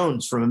Stacey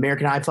Jones from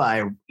American Hi-Fi,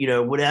 or,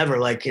 whatever.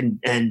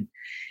 And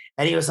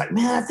he was like,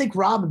 man, I think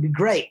Rob would be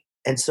great.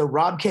 And so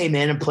Rob came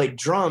in and played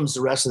drums the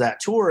rest of that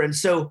tour. And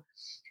so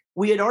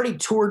we had already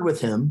toured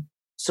with him.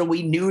 So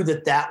we knew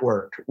that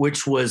worked,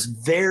 which was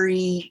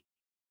very,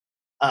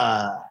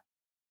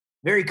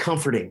 very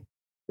comforting.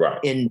 Right.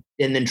 And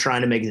then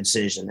trying to make a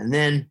decision. And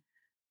then,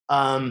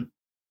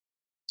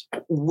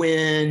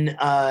 when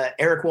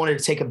Eric wanted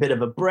to take a bit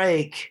of a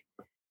break,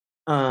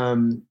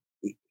 Rob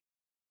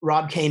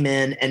came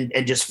in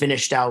and just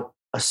finished out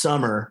a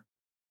summer.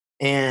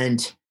 And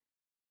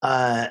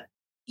at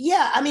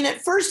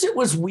first it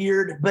was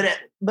weird,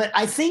 but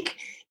I think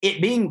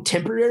it being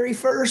temporary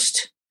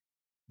first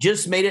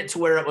just made it to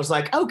where it was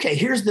like, okay,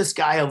 here's this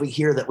guy over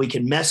here that we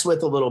can mess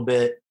with a little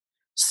bit,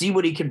 see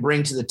what he can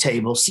bring to the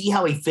table, see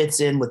how he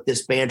fits in with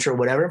this banter or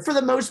whatever. And for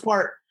the most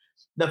part,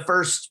 the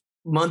first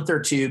month or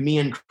two, me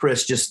and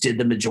Chris just did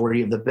the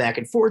majority of the back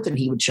and forth, and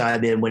he would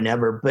chime in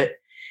whenever. But,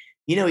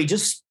 he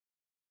just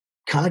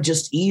kind of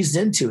just eased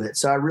into it.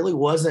 So I really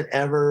wasn't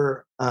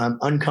ever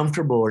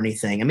uncomfortable or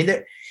anything. I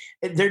mean,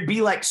 there'd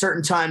be like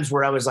certain times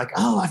where I was like,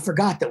 oh, I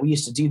forgot that we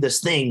used to do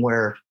this thing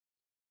where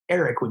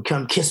Eric would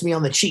come kiss me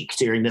on the cheek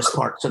during this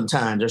part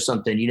sometimes or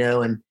something,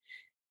 and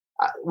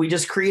we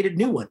just created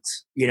new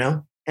ones,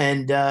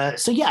 And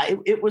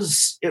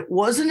it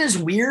wasn't as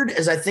weird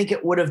as I think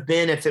it would have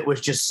been if it was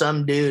just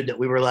some dude that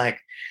we were like,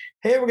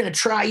 hey, we're going to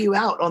try you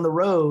out on the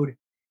road.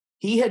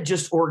 He had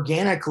just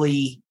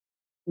organically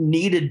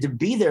needed to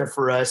be there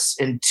for us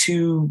in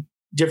two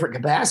different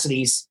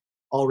capacities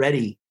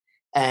already.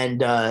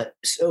 And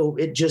so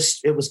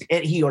it was,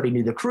 and he already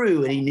knew the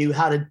crew, and he knew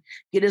how to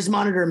get his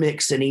monitor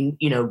mix, and he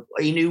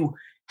knew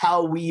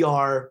how we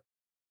are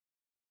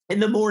in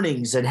the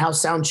mornings and how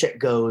sound check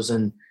goes,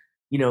 and,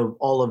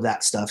 all of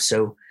that stuff.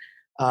 So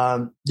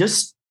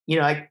we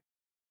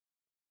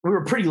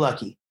were pretty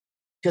lucky,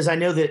 because I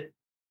know that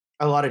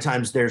a lot of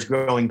times there's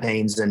growing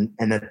pains, and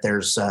that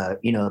there's, a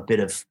bit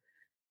of,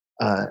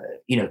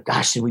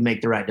 gosh, did we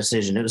make the right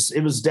decision?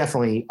 It was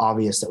definitely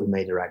obvious that we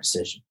made the right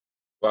decision.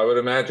 Well, I would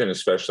imagine,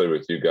 especially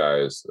with you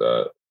guys,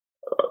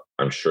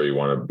 I'm sure you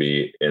want to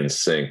be in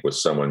sync with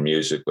someone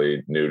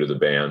musically new to the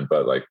band,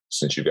 but like,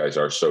 since you guys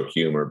are so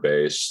humor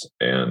based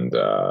and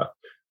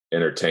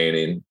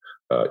entertaining,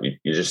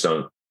 you just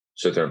don't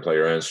sit there and play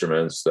your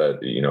instruments. That,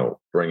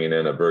 bringing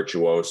in a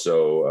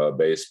virtuoso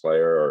bass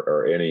player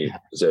or any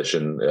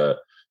position,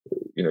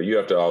 you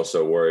have to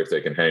also worry if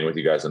they can hang with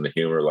you guys on the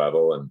humor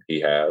level, and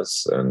he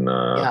has. And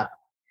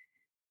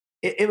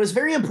it was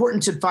very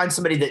important to find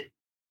somebody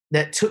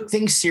that took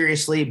things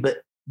seriously, but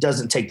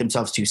doesn't take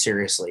themselves too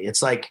seriously.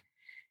 It's like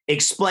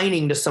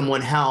explaining to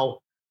someone how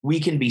we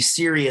can be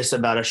serious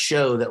about a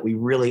show that we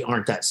really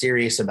aren't that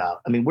serious about.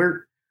 I mean,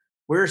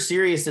 we're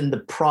serious in the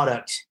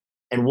product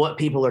and what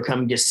people are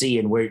coming to see,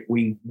 and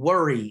we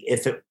worry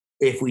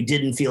if we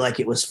didn't feel like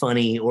it was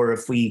funny, or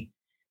if we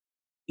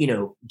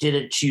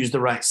didn't choose the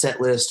right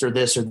set list, or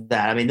this or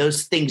that. I mean,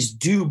 those things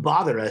do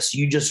bother us.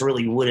 You just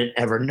really wouldn't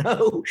ever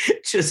know.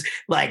 Just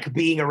like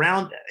being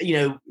around,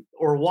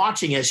 or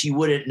watching us, you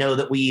wouldn't know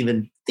that we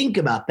even think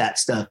about that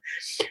stuff.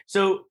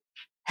 So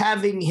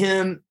having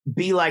him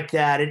be like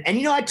that,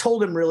 and I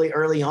told him really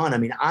early on, I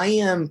mean,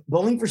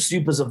 Bowling for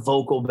Soup is a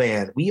vocal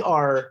band. We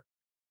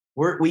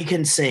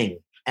can sing,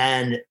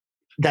 and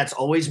that's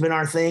always been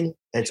our thing.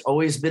 It's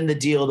always been the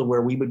deal, to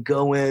where we would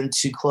go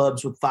into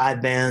clubs with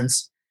 5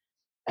 bands,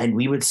 and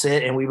we would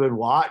sit and we would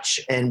watch,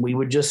 and we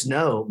would just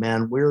know,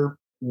 man, we're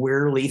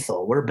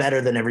lethal. We're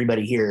better than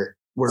everybody here.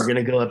 We're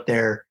going to go up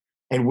there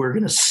and we're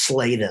going to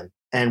slay them.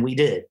 And we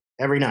did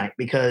every night,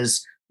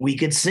 because we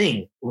could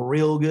sing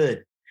real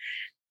good.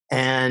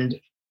 And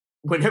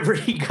whenever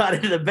he got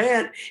into the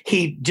band,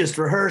 he just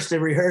rehearsed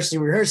and rehearsed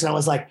and rehearsed. And I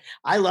was like,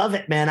 I love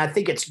it, man. I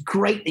think it's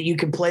great that you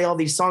can play all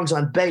these songs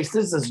on bass.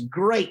 This is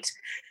great.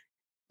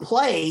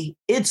 Play.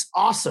 It's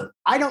awesome.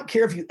 I don't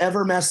care if you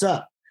ever mess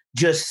up.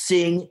 Just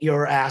sing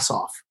your ass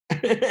off.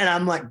 And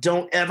I'm like,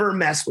 don't ever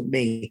mess with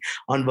me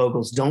on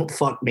vocals. Don't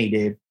fuck me,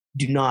 dude.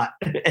 Do not.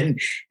 And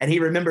he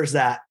remembers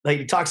that. Like,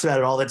 he talks about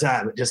it all the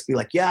time. It just be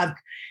like, yeah.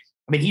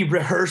 I mean, he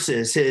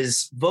rehearses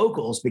his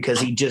vocals because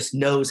he just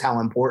knows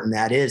how important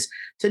that is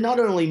to not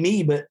only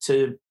me, but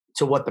to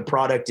what the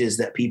product is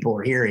that people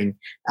are hearing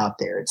out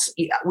there.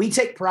 We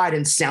take pride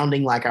in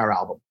sounding like our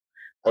album.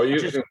 Oh,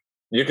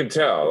 you can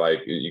tell, like,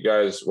 you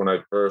guys, when I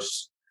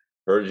first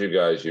heard you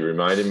guys, you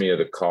reminded me of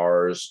the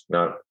Cars.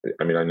 I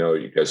know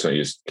you guys don't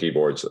use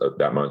keyboards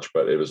that much,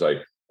 but it was like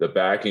the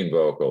backing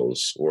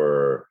vocals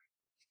were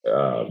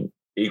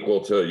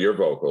equal to your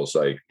vocals,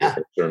 like, in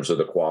terms of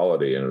the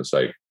quality. And it's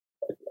like,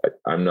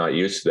 I'm not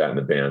used to that in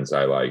the bands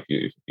I like.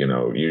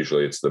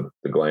 Usually it's the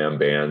glam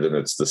band, and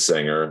it's the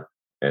singer,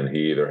 and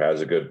he either has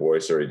a good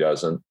voice or he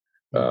doesn't.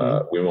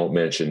 We won't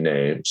mention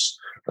names.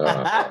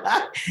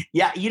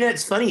 Yeah,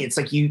 it's funny. It's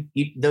like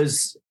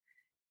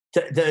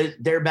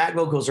their back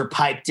vocals are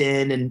piped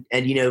in, and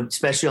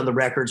especially on the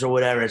records or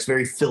whatever, it's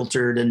very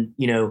filtered, and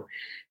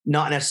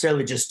not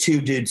necessarily just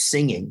 2 dudes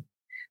singing,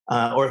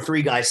 or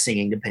 3 guys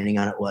singing, depending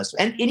on it was.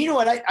 And you know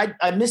what?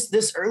 I missed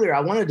this earlier.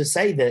 I wanted to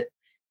say that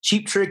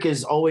Cheap Trick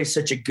is always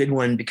such a good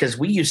one, because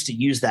we used to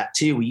use that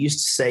too. We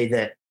used to say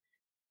that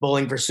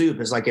Bowling for Soup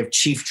is like if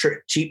Cheap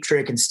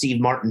Trick and Steve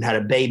Martin had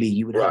a baby,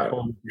 you would have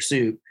Bowling for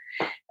Soup.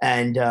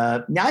 And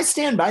now I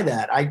stand by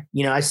that. I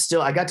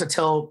got to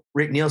tell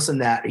Rick Nielsen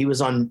that. He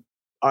was on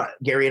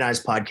Gary and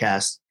I's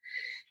podcast,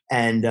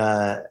 and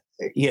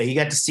you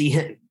got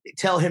to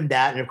tell him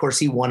that. And of course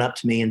he went up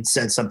to me and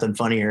said something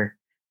funnier,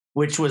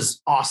 which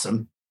was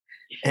awesome.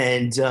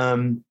 And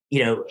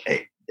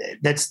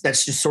that's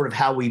just sort of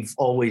how we've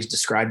always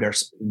described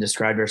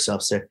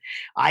ourselves. So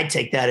I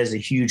take that as a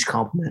huge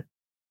compliment.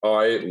 Oh,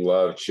 I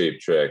love Cheap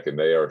Trick, and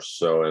they are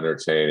so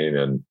entertaining.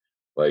 And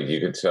like,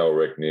 you can tell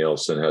Rick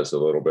Nielsen has a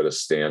little bit of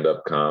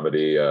stand-up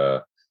comedy.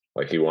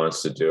 Like, he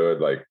wants to do it.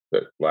 Like,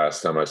 the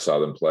last time I saw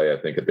them play, I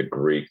think at the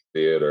Greek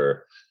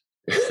Theater,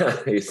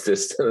 he's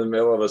just in the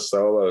middle of a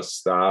solo,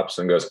 stops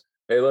and goes,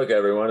 "Hey, look,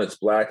 everyone, it's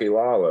Blackie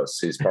Lawless.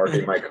 He's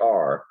parking my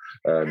car."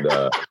 And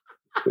I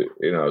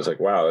was like,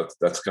 wow,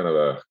 that's kind of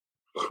a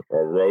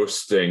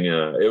roasting.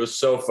 It was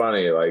so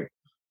funny. Like,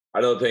 I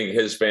don't think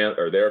his fan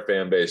or their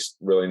fan base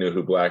really knew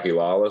who Blackie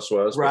Lawless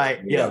was. Right.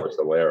 Yeah. That was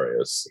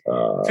hilarious.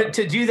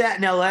 To do that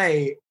in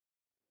LA,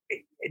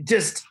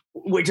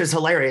 which is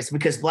hilarious,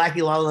 because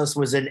Blackie Lawless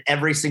was in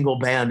every single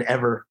band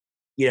ever,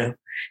 and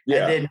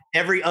then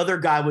every other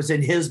guy was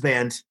in his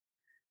band,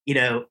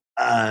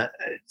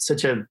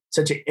 such an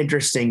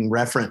interesting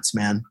reference,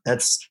 man.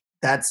 That's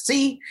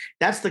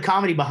the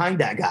comedy behind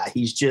that guy.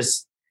 He's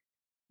just,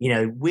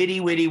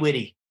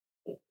 witty.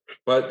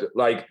 But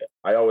like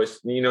I always,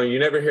 you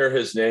never hear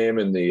his name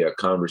in the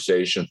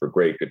conversation for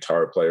great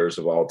guitar players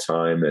of all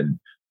time. And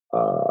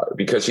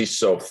because he's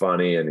so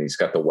funny and he's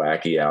got the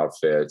wacky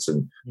outfits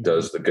and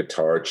does the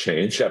guitar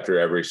change after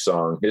every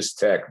song, his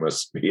tech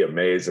must be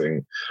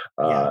amazing.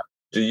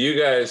 Do you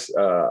guys,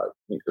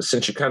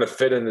 since you kind of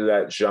fit into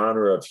that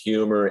genre of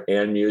humor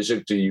and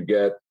music, do you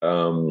get,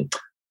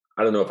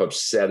 I don't know if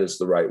upset is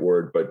the right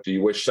word, but do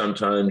you wish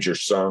sometimes your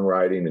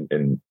songwriting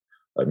and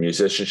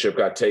musicianship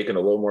got taken a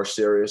little more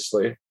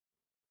seriously?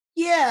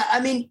 Yeah,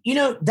 I mean,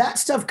 that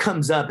stuff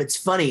comes up. It's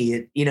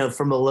funny,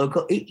 from a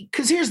local,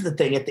 because here's the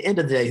thing, at the end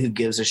of the day, who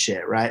gives a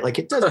shit, right? Like,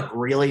 it doesn't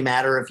really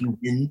matter if you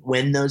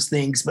win those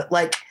things, but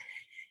like,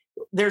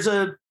 there's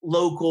a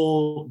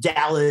local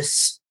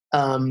Dallas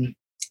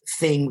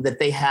thing that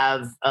they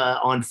have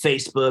on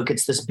Facebook.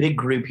 It's this big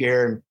group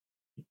here.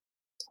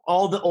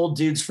 All the old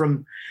dudes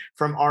from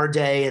our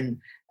day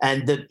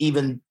and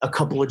even a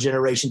couple of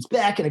generations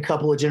back and a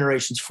couple of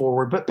generations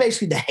forward, but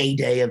basically the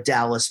heyday of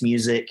Dallas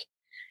music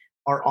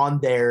are on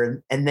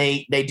there, and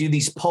they do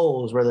these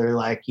polls where they're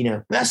like,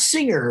 best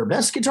singer,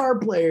 best guitar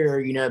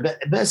player,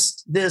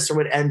 best this or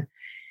what. And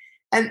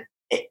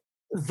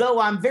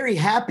though I'm very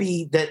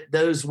happy that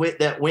those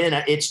that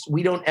win,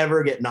 we don't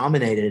ever get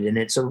nominated. And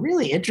it's a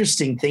really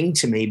interesting thing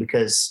to me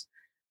because,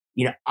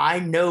 I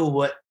know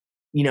what,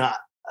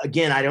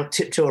 again, I don't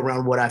tiptoe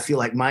around what I feel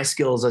like my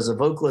skills as a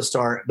vocalist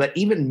are, but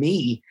even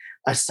me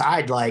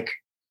aside, like,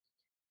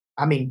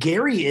 I mean,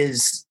 Gary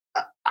is,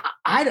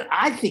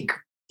 I think,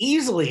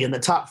 easily in the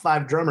top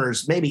 5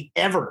 drummers, maybe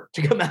ever,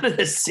 to come out of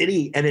this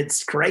city. And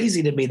it's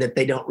crazy to me that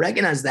they don't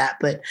recognize that.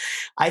 But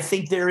I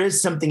think there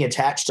is something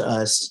attached to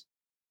us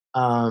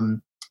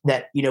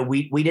that,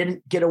 we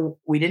didn't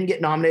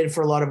get nominated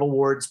for a lot of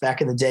awards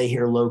back in the day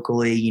here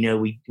locally.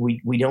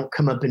 We don't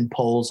come up in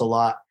polls a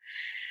lot.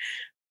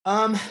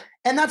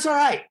 And that's all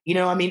right.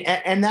 I mean,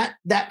 and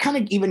that kind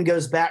of even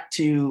goes back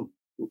to,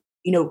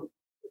 a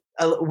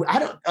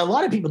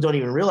lot of people don't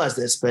even realize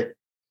this, but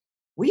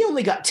we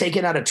only got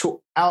taken out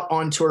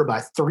on tour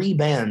by 3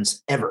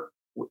 bands ever.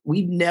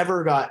 We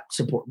never got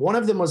support. One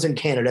of them was in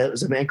Canada. It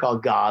was a band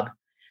called Gob.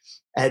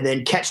 And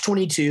then Catch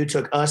 22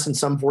 took us and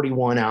Sum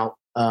 41 out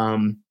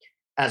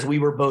as we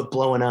were both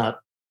blowing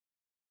up.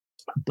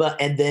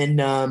 And then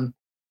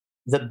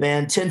the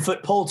band 10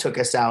 Foot Pole took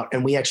us out,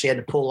 and we actually had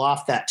to pull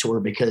off that tour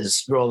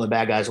because Girl and the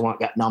Bad Guys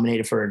Want got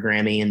nominated for a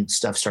Grammy and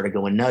stuff started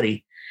going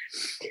nutty.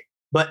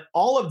 But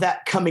all of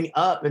that coming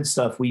up and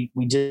stuff, we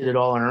did it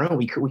all on our own.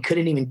 We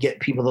couldn't even get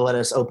people to let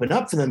us open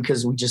up for them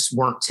because we just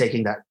weren't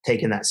taking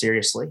that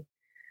seriously.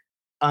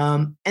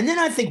 And then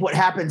I think what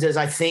happens is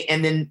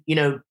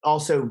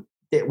also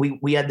that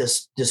we had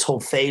this whole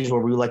phase where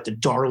we were like the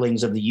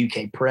darlings of the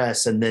UK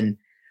press, and then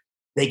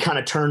they kind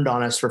of turned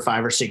on us for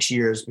 5 or 6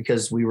 years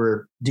because we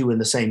were doing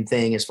the same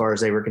thing as far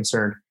as they were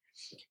concerned.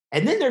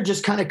 And then there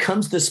just kind of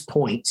comes this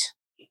point.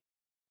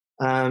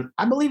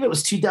 I believe it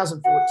was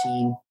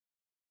 2014.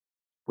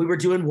 We were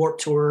doing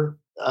Warped Tour,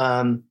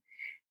 and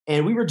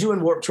we were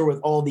doing Warped Tour with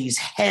all these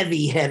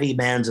heavy, heavy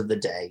bands of the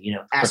day,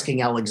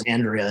 Asking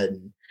Alexandria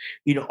and,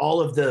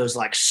 all of those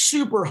like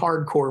super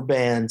hardcore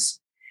bands.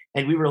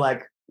 And we were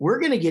like, we're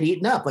going to get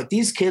eaten up. Like,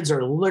 these kids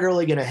are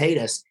literally going to hate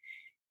us.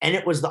 And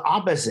it was the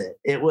opposite.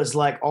 It was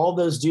like all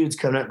those dudes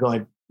coming up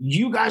going,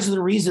 you guys are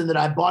the reason that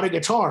I bought a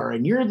guitar,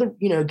 and you're the,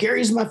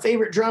 Gary's my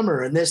favorite drummer,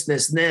 and this,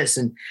 this, and this.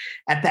 And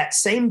at that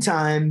same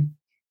time,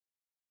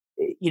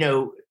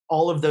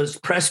 all of those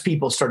press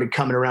people started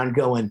coming around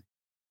going,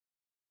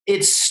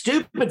 it's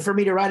stupid for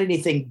me to write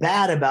anything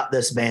bad about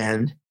this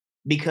band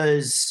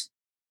because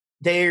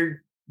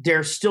they're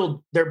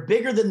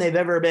bigger than they've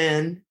ever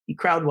been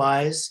crowd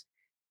wise.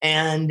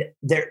 And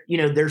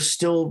they're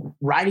still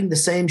writing the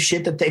same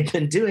shit that they've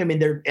been doing. I mean,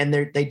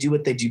 they do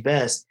what they do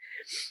best.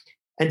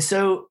 And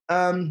so,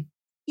 I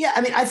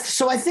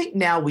think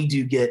now we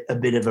do get a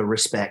bit of a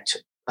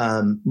respect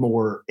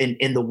more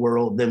in the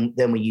world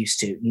than we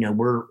used to.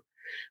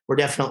 We're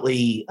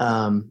definitely,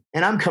 and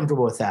I'm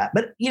comfortable with that.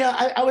 But,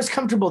 I was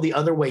comfortable the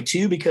other way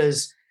too,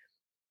 because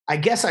I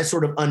guess I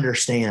sort of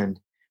understand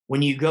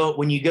when you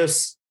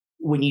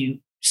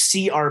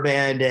see our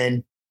band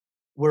and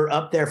we're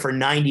up there for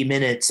 90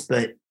 minutes,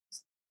 but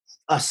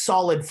a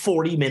solid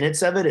 40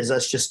 minutes of it is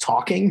us just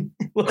talking.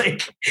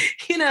 Like,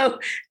 to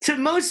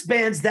most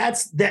bands, they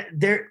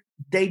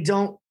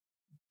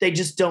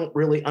just don't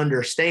really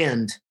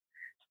understand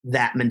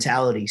that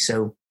mentality.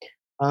 So,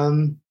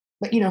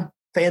 but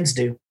fans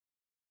do.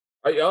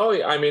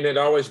 I mean, it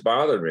always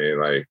bothered me.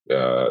 Like,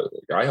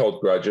 I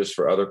hold grudges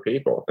for other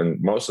people, and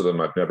most of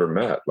them I've never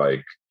met.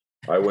 Like,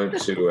 I went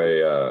to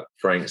a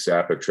Frank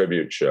Zappa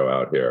tribute show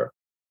out here,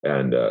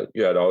 and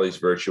you had all these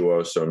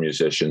virtuoso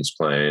musicians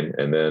playing,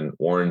 and then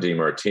Warren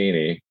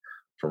DeMartini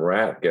from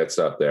Rat gets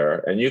up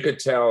there, and you could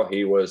tell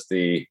he was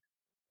the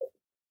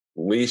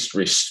least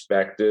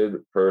respected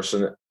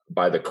person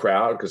by the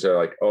crowd because they're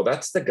like, "Oh,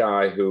 that's the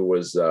guy who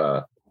was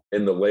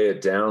in the Lay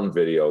It Down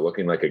video,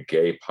 looking like a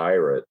gay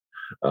pirate."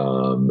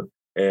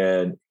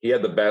 And he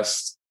had the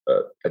best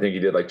I think he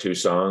did like 2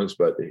 songs,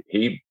 but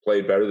he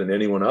played better than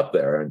anyone up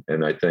there.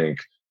 And I think,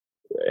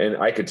 and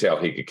I could tell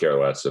he could care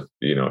less if,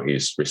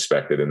 he's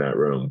respected in that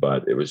room,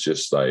 but it was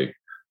just like,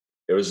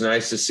 it was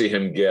nice to see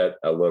him get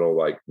a little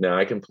like, no,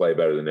 I can play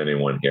better than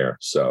anyone here.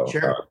 So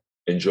Sure.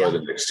 Enjoy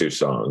the next 2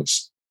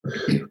 songs.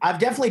 I've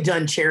definitely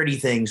done charity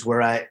things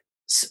where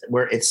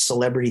it's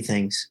celebrity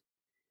things,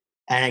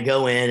 and I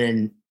go in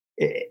and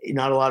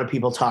not a lot of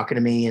people talking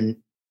to me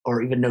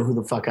or even know who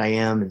the fuck I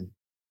am. And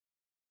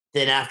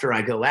then after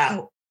I go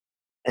out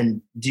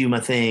and do my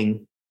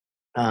thing,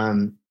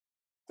 for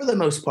the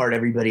most part,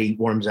 everybody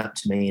warms up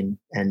to me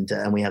and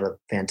we have a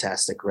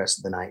fantastic rest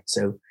of the night.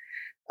 So,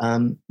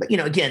 but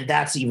again,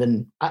 that's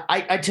even,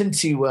 I tend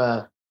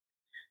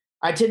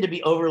to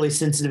be overly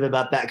sensitive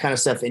about that kind of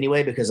stuff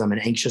anyway, because I'm an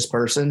anxious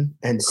person.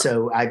 And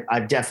so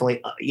I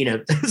definitely,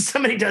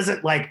 somebody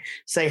doesn't like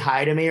say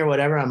hi to me or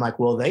whatever, I'm like,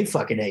 well, they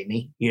fucking hate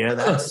me.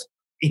 That's.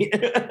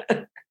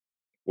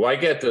 Well, I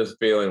get this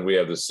feeling we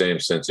have the same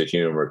sense of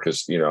humor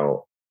because,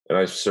 and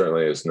I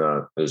certainly is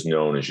not as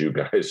known as you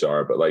guys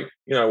are, but like,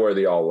 I wear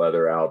the all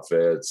leather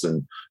outfits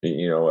and,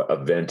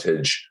 a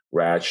vintage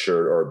rat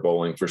shirt or a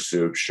Bowling for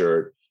Soup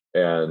shirt.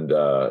 And,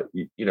 I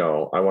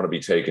want to be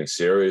taken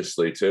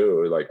seriously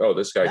too. Like, oh,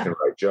 this guy can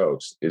write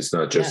jokes. It's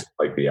not just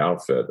like the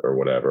outfit or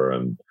whatever.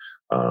 And,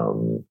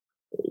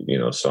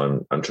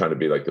 so I'm trying to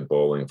be like the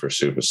Bowling for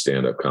Soup of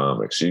stand-up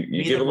comics.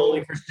 You give a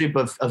Bowling for Soup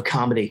of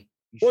comedy.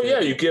 Well, yeah,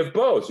 you give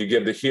both. You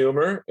give the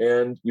humor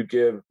and you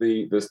give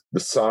the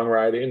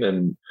songwriting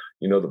and,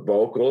 the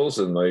vocals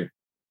and like,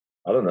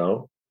 I don't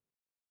know.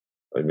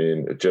 I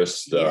mean, it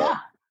just,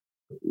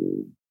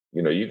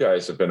 you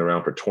guys have been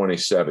around for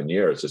 27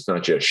 years. It's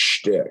not just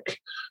shtick.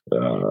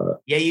 The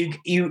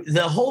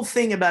whole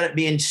thing about it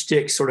being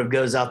shtick sort of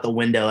goes out the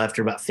window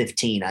after about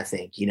 15, I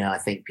think. I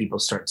think people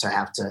start to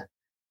have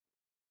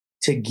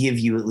to give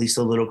you at least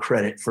a little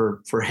credit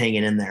for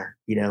hanging in there,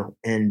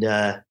 and,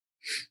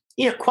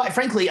 quite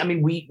frankly, I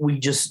mean, we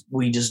just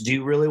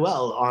do really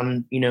well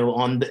on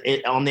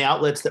the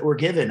outlets that we're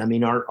given. I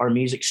mean, our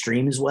music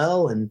streams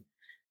well. And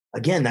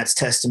again, that's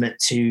testament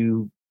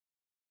to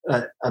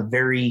a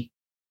very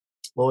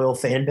loyal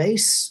fan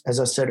base, as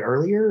I said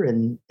earlier,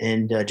 and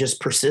just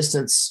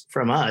persistence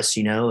from us,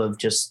 of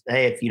just,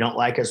 hey, if you don't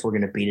like us, we're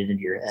going to beat it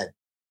into your head.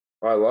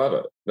 I love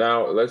it.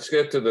 Now let's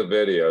get to the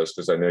videos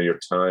because I know your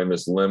time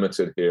is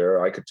limited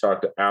here. I could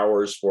talk to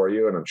hours for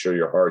you, and I'm sure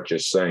your heart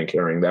just sank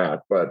hearing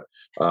that. But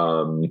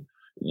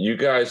you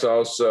guys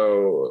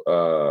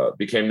also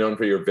became known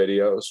for your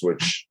videos,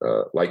 which,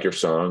 like your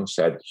songs,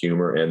 had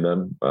humor in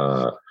them.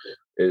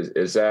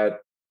 Is that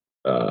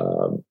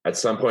at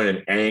some point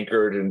an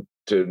anchor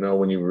to know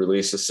when you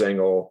release a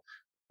single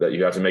that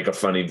you have to make a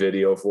funny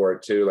video for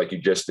it too? Like you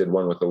just did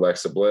one with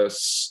Alexa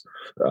Bliss.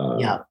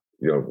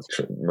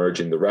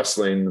 Merging the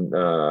wrestling.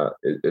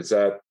 Is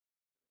that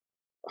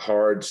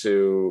hard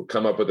to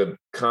come up with a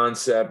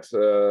concept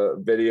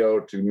video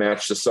to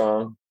match the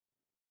song?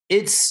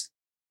 It's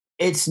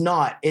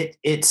not.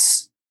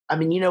 It's. I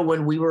mean,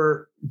 when we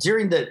were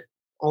during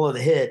all of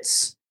the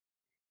hits,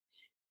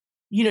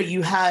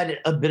 you had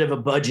a bit of a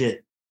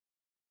budget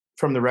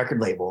from the record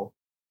label,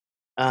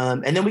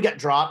 and then we got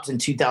dropped in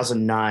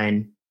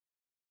 2009,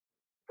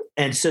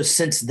 and so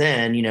since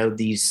then,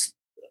 these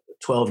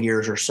 12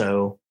 years or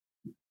so,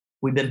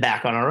 we've been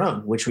back on our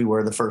own, which we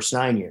were the first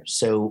 9 years.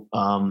 So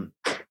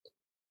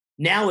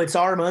now it's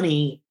our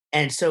money.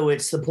 And so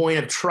it's the point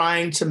of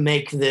trying to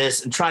make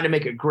this and trying to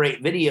make a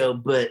great video,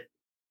 but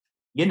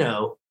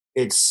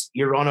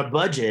you're on a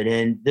budget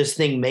and this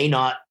thing may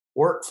not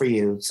work for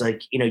you. It's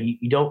like,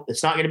 you don't,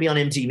 it's not going to be on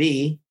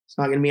MTV. It's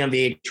not going to be on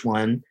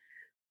VH1.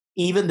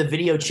 Even the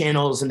video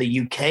channels in the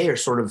UK are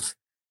sort of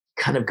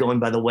kind of going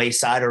by the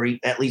wayside, or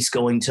at least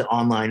going to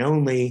online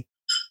only.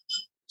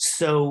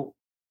 So,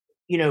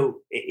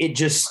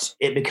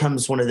 it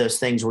becomes one of those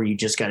things where you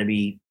just got to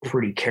be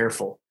pretty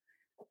careful.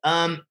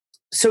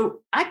 So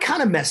I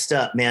kind of messed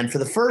up, man. For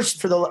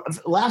the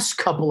last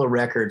couple of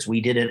records,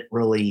 we didn't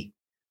really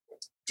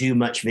do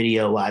much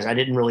video wise. I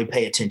didn't really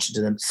pay attention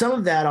to them. Some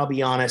of that, I'll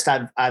be honest,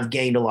 I've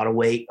gained a lot of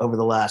weight over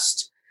the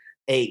last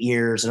 8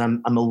 years,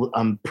 and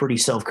I'm pretty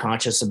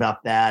self-conscious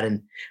about that.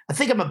 And I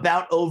think I'm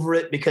about over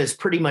it because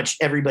pretty much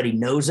everybody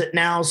knows it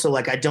now. So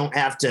like, I don't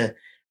have to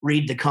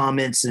read the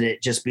comments and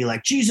it just be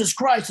like, Jesus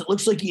Christ, it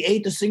looks like he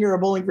ate the singer of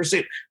Bowling for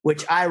Soup,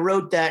 which I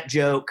wrote that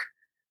joke.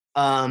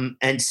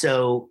 And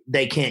so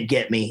they can't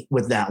get me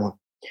with that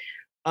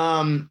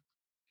one.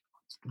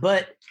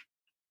 But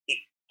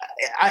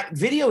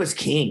video is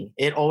king.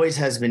 It always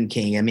has been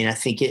king. I mean, I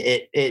think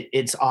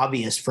it's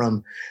obvious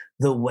from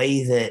the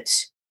way that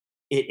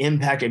it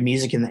impacted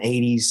music in the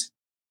 80s,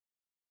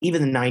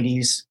 even the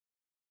 90s.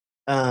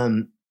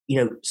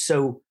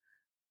 So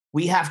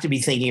we have to be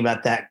thinking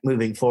about that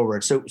moving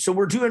forward. So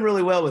we're doing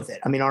really well with it.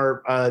 I mean,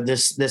 our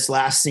this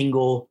last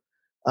single,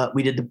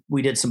 we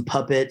did some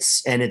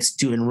puppets, and it's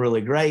doing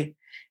really great.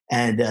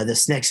 And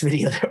this next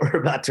video that we're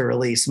about to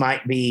release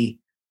might be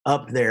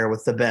up there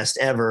with the best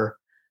ever.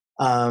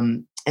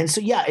 And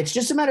so, yeah, it's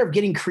just a matter of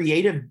getting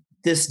creative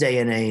this day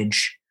and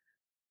age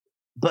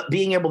but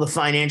being able to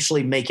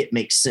financially make it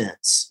make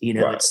sense. You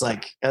know, Right. it's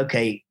like,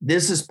 okay,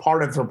 this is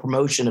part of the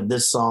promotion of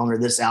this song or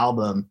this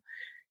album.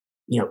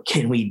 You know,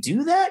 can we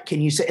do that?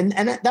 Can you say,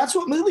 and that's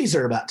what movies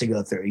are about to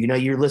go through. You know,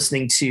 you're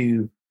listening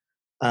to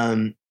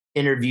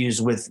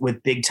interviews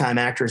with big time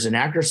actors and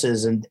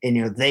actresses, and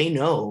you know, they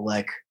know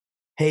like,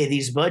 hey,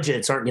 these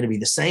budgets aren't going to be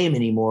the same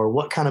anymore.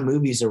 What kind of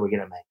movies are we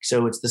going to make?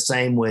 So it's the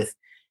same with,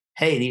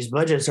 hey, these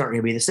budgets aren't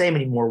going to be the same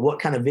anymore. What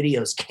kind of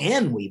videos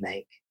can we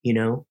make? You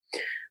know?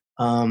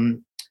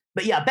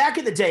 But yeah, back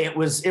in the day, it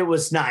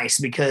was nice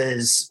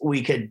because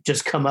we could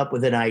just come up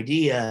with an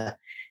idea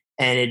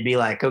and it'd be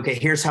like, okay,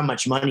 here's how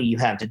much money you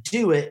have to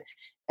do it.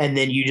 And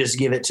then you just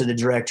give it to the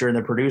director and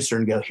the producer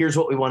and go, here's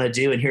what we want to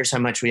do. And here's how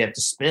much we have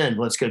to spend.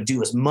 Let's go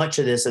do as much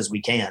of this as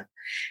we can.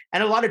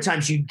 And a lot of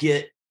times you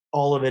get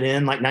all of it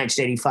in, like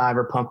 1985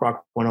 or Punk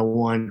Rock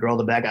 101, Girl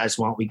the Bad Guys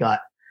Want. We got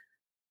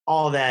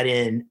all that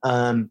in.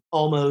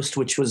 Almost,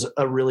 which was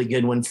a really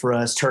good one for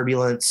us.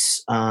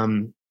 Turbulence,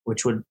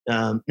 which would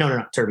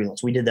not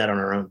Turbulence. We did that on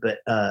our own. But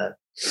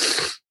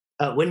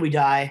When We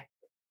Die,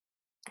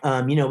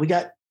 you know, we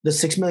got the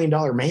 $6 Million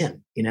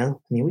Man. You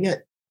know, I mean, we got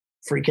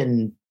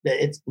freaking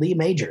it's Lee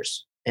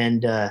Majors,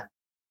 and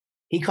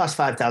he cost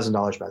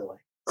 $5,000, by the way.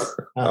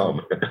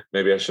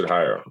 Maybe I should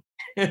hire him.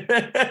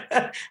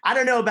 I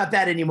don't know about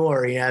that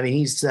anymore. You know, I mean,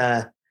 he's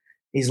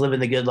living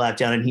the good life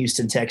down in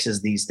Houston,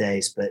 Texas these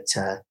days. But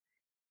yeah,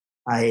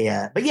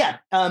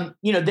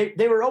 you know,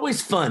 they were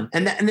always fun,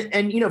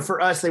 and you know,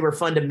 for us, they were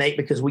fun to make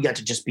because we got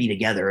to just be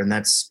together, and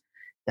that's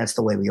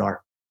the way we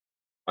are.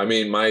 I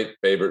mean, my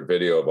favorite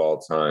video of all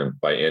time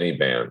by any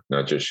band,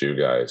 not just you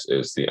guys,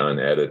 is the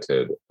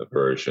unedited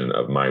version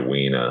of My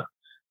Weena.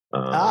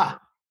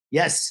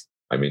 Yes.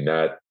 I mean,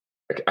 that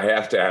I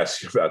have to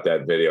ask you about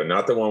that video,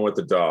 not the one with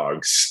the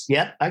dogs.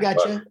 Yep, I got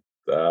you.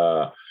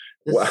 The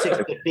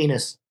 6-foot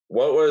penis.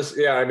 What was?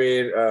 Yeah, I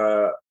mean,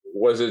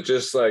 was it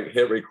just like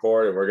hit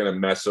record and we're gonna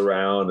mess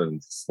around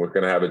and we're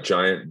gonna have a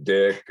giant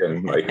dick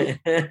and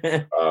like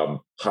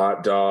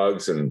hot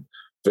dogs and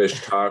fish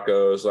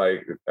tacos?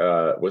 Like,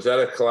 was that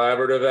a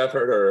collaborative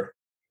effort or?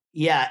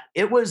 Yeah,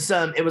 it was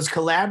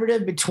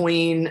collaborative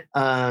between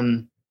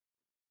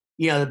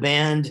you know, the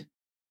band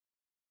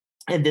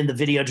and then the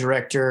video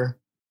director.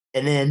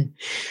 And then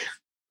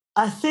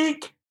I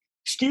think,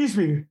 excuse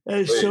me, that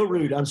is so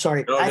rude. I'm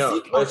sorry.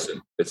 No,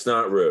 listen, it's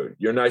not rude.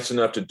 You're nice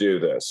enough to do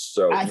this.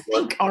 So I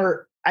think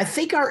our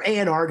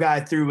A&R guy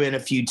threw in a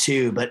few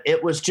too, but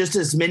it was just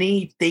as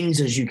many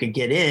things as you could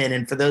get in.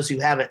 And for those who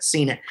haven't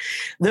seen it,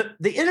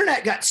 the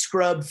internet got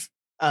scrubbed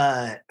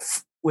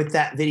with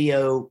that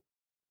video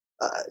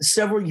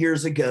several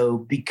years ago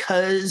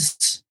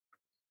because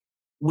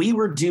we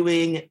were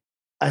doing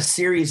a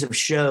series of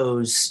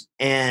shows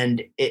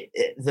and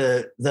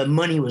the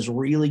money was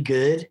really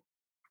good,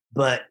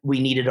 but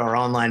we needed our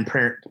online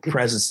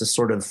presence to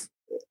sort of,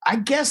 I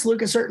guess,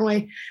 look a certain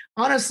way.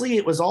 Honestly,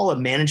 it was all a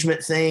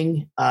management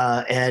thing.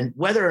 And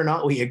whether or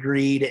not we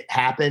agreed, it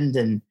happened.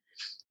 And,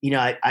 you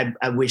know,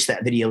 I wish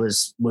that video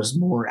was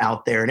more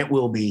out there, and it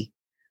will be.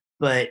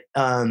 But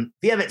if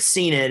you haven't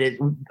seen it,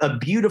 a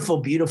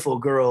beautiful, beautiful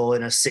girl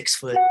in a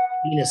 6-foot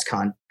penis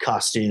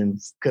costume,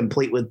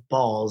 complete with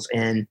balls.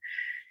 And,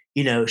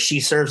 you know, she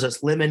serves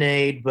us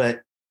lemonade, but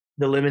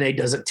the lemonade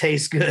doesn't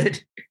taste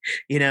good.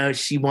 You know,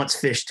 she wants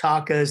fish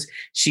tacos.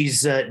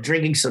 She's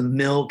drinking some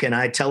milk, and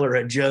I tell her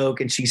a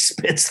joke and she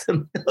spits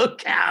the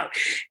milk out.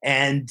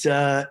 And,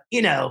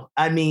 you know,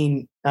 I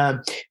mean,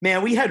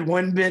 man, we had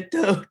one bit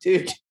though,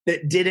 dude,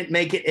 that didn't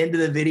make it into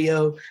the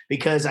video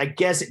because I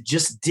guess it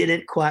just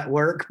didn't quite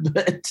work,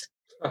 but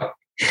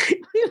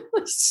it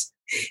was,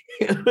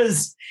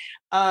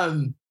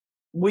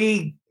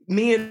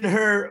 me and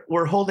her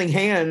were holding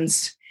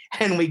hands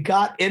and we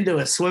got into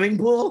a swimming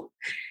pool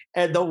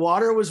and the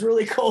water was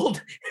really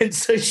cold. And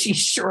so she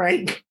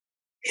shrank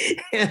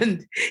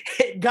and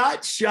it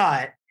got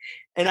shot.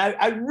 And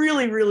I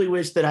really, really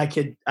wish that I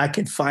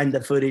could find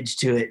the footage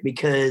to it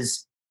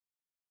because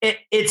it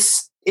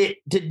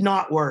did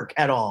not work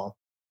at all.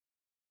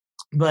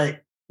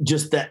 But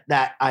just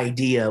that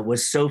idea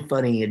was so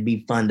funny. It'd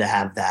be fun to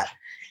have that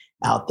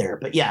out there.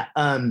 But yeah,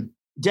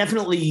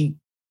 definitely,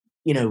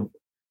 you know,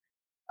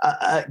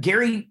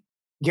 Gary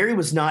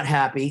was not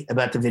happy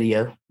about the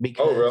video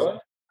because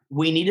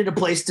we needed a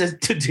place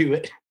to do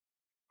it.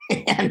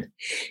 And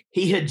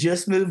he had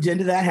just moved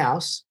into that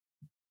house,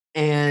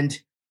 and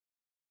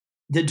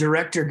the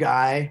director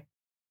guy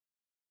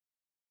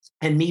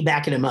and me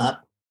backing him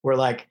up were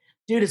like,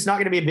 dude, it's not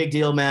going to be a big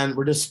deal, man.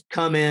 We're just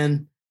come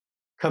in,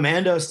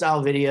 commando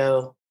style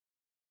video.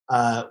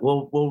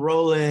 We'll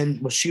roll in,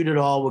 we'll shoot it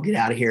all. We'll get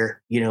out of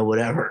here, you know,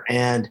 whatever.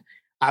 And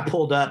I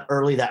pulled up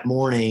early that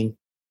morning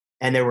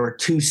and there were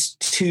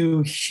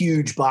two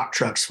huge box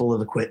trucks full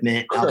of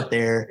equipment out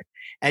there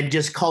and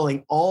just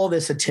calling all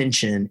this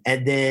attention.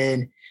 And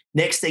then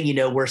next thing you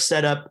know, we're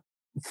set up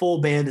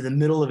full band in the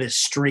middle of his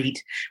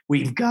street.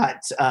 We've got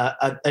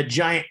a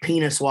giant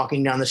penis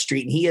walking down the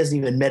street, and he hasn't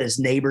even met his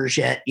neighbors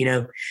yet. You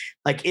know,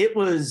 like it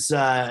was,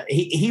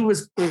 he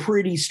was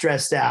pretty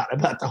stressed out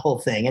about the whole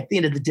thing. At the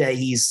end of the day,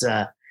 he's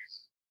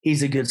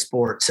he's a good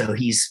sport, so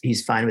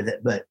he's fine with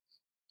it. But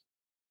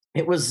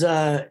it was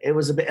a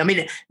bit. I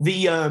mean,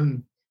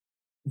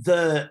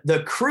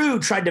 the crew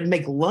tried to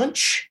make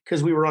lunch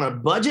because we were on a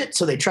budget,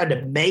 so they tried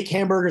to make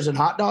hamburgers and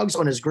hot dogs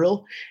on his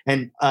grill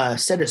and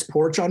set his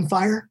porch on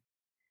fire.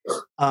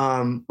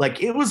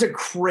 Like, it was a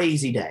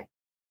crazy day.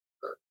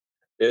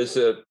 Is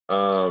it?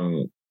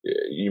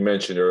 You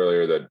mentioned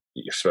earlier that,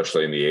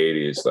 especially in the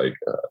 '80s, like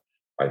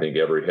I think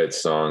every hit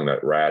song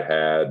that Rat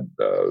had,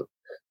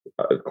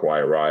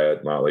 Quiet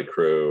Riot, Motley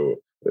Crue,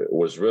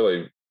 was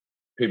really,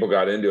 people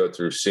got into it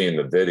through seeing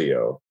the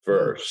video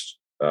first.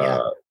 Yeah.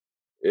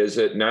 Is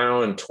it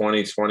now in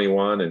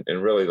 2021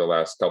 and really the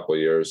last couple of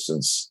years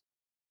since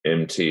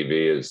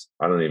MTV is,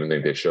 I don't even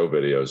think they show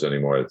videos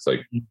anymore. It's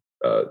like,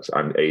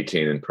 I'm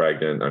 18 and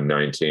pregnant, I'm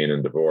 19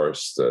 and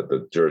divorced,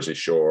 the Jersey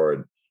Shore.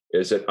 And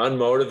is it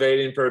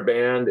unmotivating for a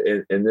band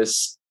in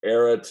this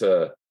era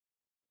to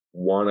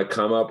want to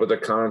come up with a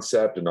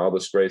concept and all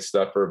this great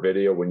stuff for a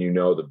video when you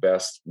know the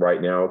best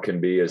right now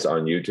can be is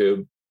on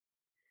YouTube?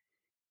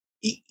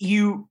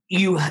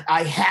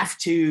 I have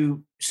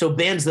to, so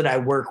bands that I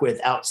work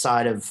with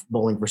outside of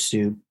Bowling for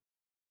Soup,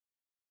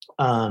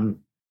 I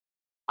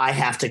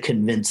have to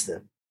convince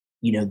them,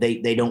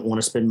 they don't want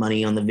to spend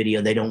money on the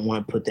video. They don't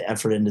want to put the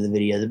effort into the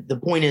video. The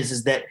point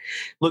is that,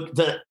 look,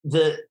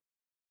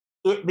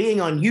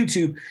 being on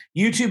YouTube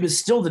is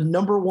still the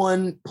number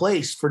one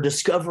place for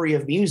discovery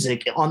of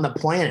music on the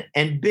planet,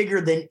 and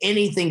bigger than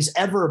anything's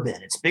ever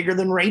been. It's bigger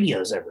than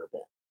radio's ever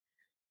been.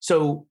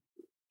 So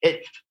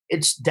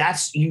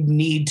you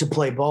need to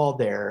play ball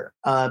there.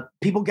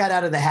 People got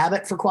out of the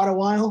habit for quite a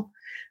while,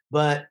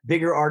 but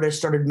bigger artists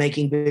started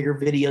making bigger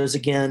videos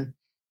again.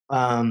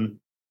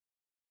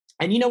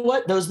 And you know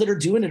what? Those that are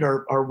doing it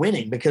are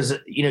winning, because,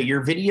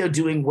 your video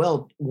doing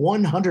well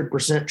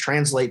 100%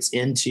 translates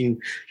into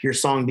your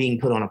song being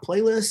put on a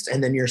playlist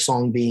and then your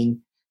song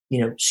being,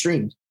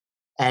 streamed.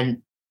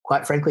 And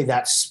quite frankly,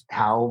 that's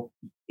how,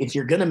 if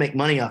you're going to make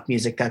money off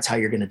music, that's how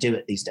you're going to do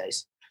it these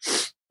days.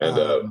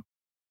 And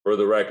for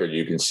the record,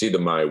 you can see the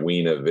My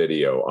Weena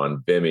video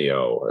on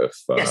Vimeo. If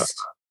yes.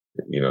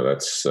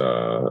 That's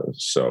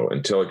so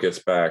until it gets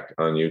back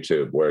on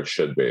YouTube where it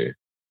should be,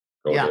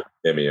 go to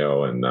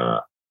Vimeo. And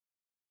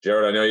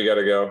Jared, I know you got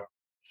to go.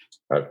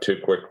 I have two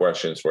quick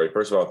questions for you.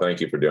 First of all, thank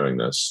you for doing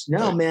this.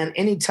 No, man,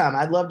 anytime.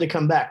 I'd love to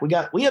come back.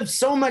 We have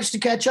so much to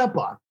catch up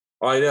on.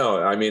 I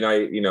know. I mean,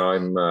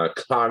 I'm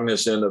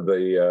cognizant of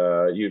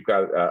the you've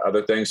got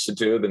other things to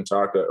do than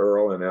talk to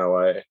Earl in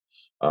LA.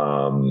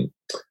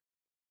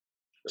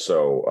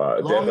 So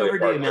long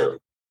overdue, man.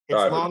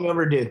 It's long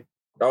overdue.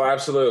 Oh,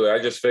 absolutely. I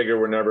just figure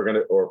we're never going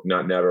to, or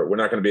not never, we're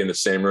not going to be in the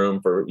same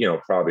room for,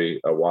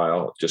 probably a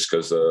while, just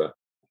because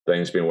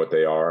things being what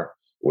they are,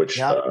 which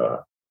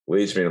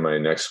leads me to my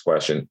next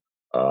question.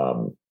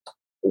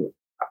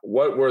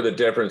 What were the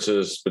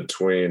differences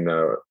between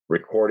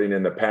recording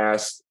in the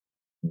past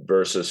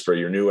versus for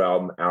your new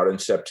album out in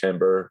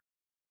September?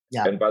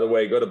 Yeah. And by the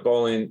way, go to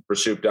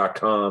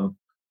bowlingforsoup.com,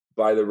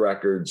 buy the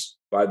records,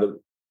 buy the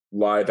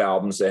live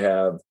albums they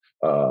have.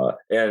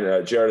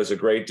 And Jared has a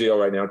great deal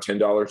right now,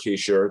 $10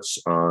 t-shirts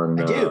on.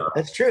 I do.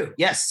 That's true.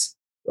 Yes.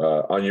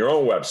 On your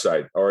own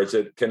website, or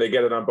can they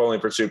get it on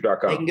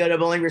bowlingforsoup.com? They can go to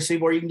Bowling for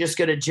Soup, or you can just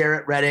go to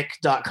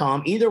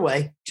jarrettreddick.com. Either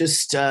way,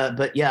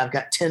 but yeah, I've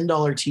got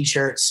 $10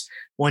 t-shirts.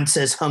 One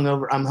says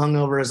hungover. I'm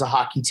hungover as a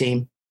hockey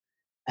team,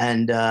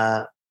 and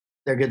they're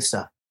good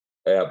stuff.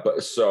 Yeah.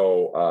 But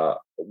so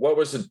what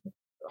was the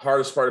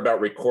hardest part about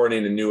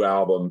recording a new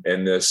album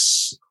in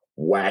this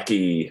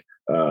wacky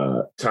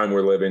time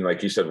we're living?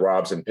 Like you said,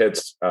 Rob's in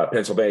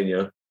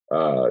Pennsylvania.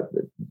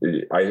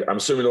 I'm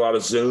assuming a lot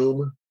of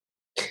Zoom.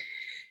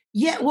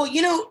 Yeah, well,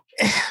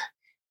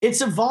 it's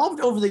evolved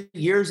over the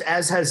years,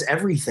 as has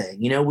everything.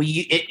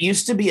 It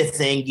used to be a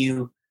thing.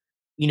 You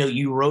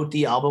wrote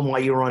the album while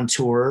you were on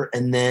tour,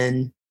 and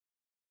then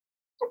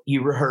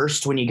you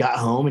rehearsed when you got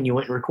home, and you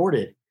went and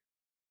recorded.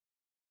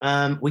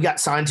 We got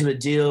signed to a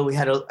deal. We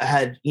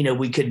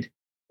we could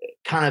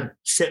kind of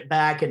sit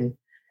back and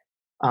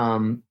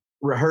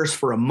rehearse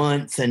for a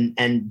month, and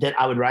then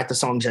I would write the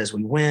songs as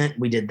we went.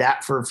 We did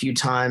that for a few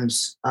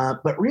times,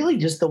 but really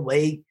just the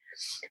way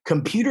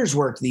computers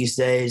work these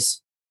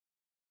days,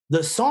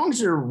 the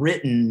songs are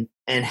written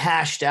and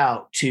hashed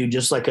out to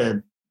just like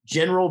a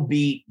general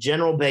beat,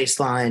 general bass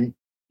line,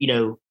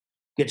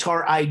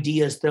 guitar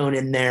ideas thrown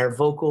in there,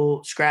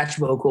 scratch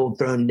vocal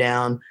thrown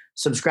down,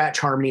 some scratch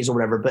harmonies or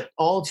whatever, but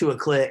all to a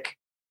click,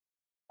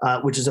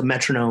 which is a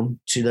metronome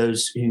to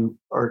those who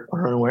are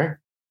unaware.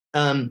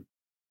 And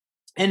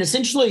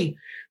essentially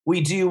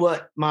we do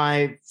what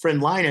my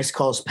friend Linus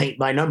calls paint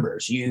by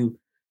numbers.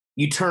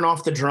 You turn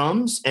off the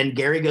drums, and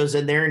Gary goes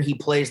in there and he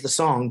plays the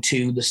song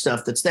to the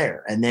stuff that's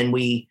there. And then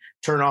we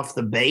turn off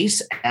the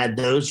bass, add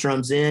those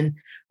drums in.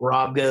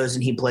 Rob goes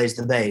and he plays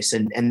the bass.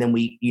 And then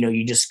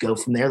you just go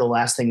from there. The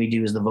last thing we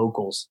do is the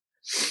vocals.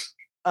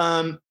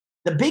 So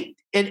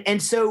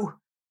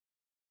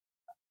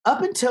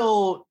up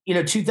until,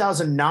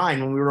 2009,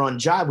 when we were on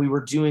Jive, we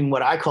were doing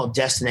what I call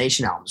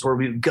destination albums, where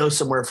we would go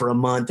somewhere for a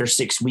month or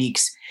 6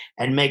 weeks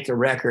and make the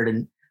record.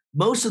 And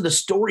most of the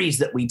stories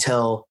that we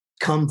tell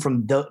come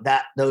from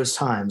those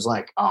times.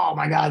 Like, oh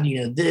my God,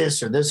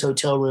 this or this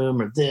hotel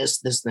room or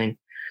this thing.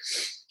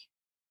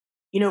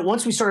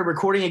 Once we started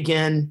recording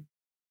again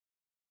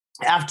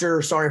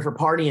after Sorry for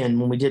Partying,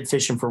 when we did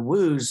Fishing for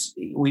Woos,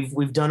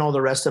 we've done all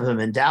the rest of them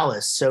in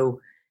Dallas.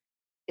 So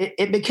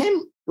it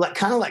became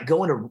kind of like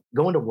going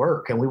to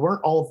work, and we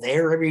weren't all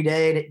there every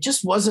day. And it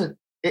just wasn't,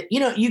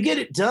 you get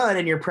it done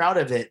and you're proud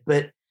of it,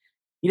 but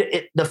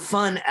the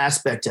fun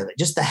aspect of it,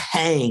 just the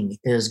hang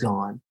is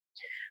gone.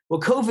 Well,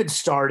 COVID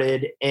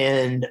started,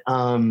 and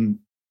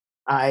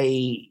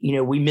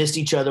we missed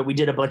each other. We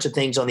did a bunch of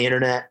things on the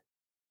internet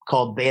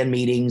called band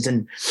meetings,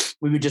 and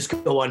we would just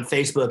go on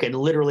Facebook and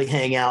literally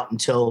hang out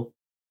until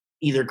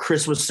either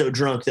Chris was so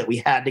drunk that we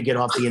had to get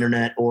off the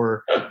internet,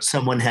 or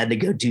someone had to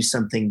go do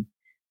something,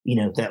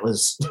 that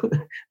was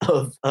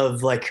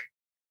of like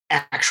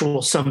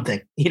actual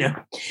something,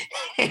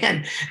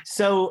 And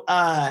so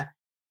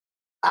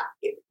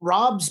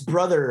Rob's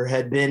brother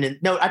had been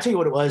I tell you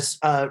what it was.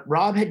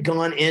 Rob had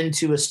gone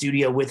into a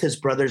studio with his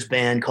brother's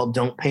band called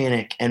Don't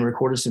Panic and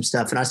recorded some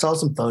stuff. And I saw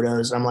some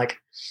photos. I'm like,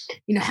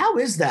 how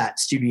is that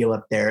studio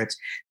up there?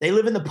 They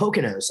live in the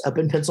Poconos up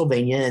in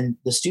Pennsylvania, and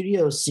the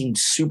studio seemed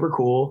super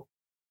cool.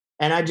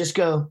 And I just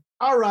go,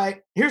 all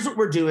right, here's what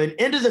we're doing.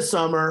 End of the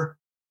summer,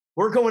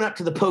 we're going up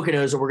to the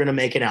Poconos and we're going to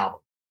make an album.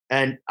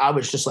 And I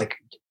was just like,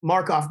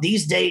 mark off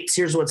these dates.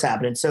 Here's what's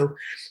happening. So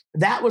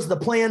that was the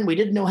plan. We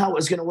didn't know how it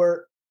was going to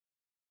work.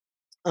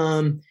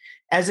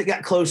 As it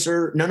got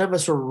closer, none of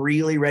us were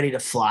really ready to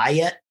fly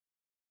yet.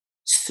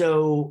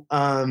 So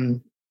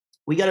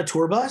we got a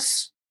tour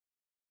bus.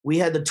 We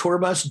had the tour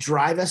bus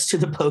drive us to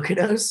the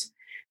Poconos.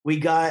 We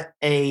got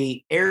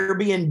a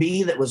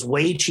Airbnb that was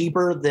way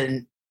cheaper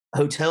than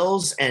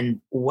hotels and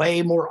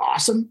way more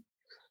awesome.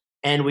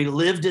 And we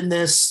lived in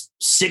this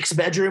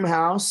 6-bedroom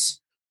house,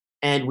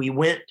 and we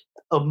went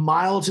a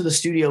mile to the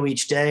studio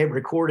each day,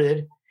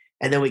 recorded.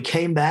 And then we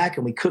came back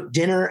and we cooked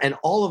dinner, and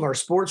all of our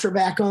sports were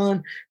back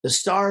on. The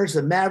Stars,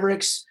 the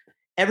Mavericks,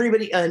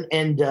 everybody.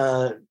 And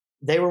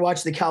they were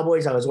watching the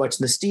Cowboys. I was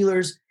watching the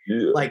Steelers.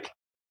 Yeah. Like,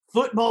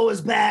 football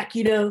was back,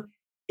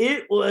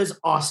 It was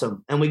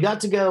awesome. And we got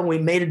to go, and we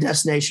made a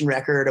destination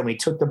record, and we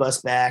took the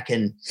bus back.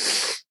 And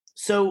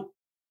so,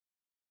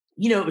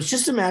 it was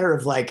just a matter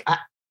of like,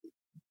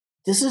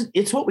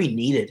 it's what we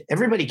needed.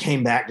 Everybody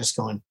came back just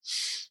going,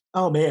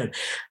 oh man,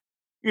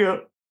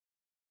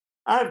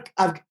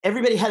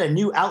 everybody had a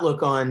new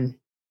outlook on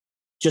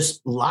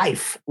just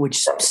life,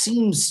 which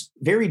seems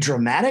very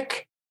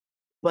dramatic,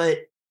 but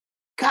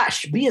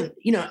gosh,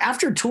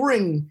 after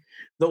touring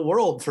the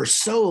world for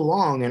so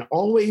long and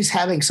always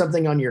having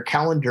something on your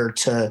calendar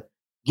to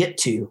get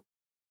to,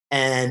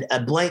 and a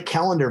blank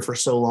calendar for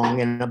so long,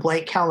 and a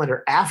blank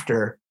calendar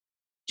after,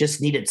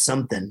 just needed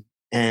something.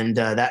 And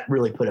that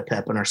really put a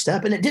pep in our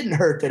step. And it didn't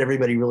hurt that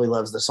everybody really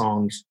loves the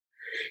songs.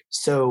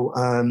 So,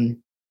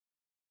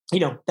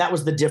 that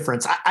was the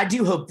difference. I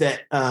do hope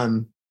that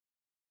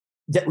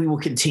that we will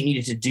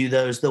continue to do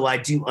those, though I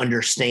do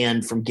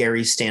understand from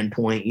Gary's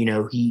standpoint,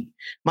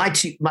 my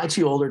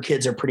two older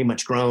kids are pretty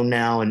much grown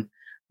now, and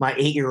my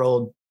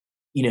 8-year-old,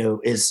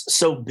 is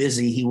so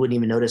busy he wouldn't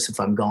even notice if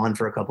I'm gone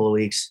for a couple of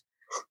weeks.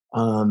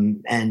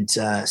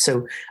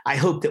 So I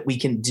hope that we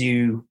can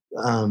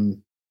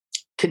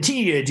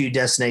continue to do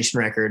destination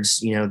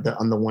records,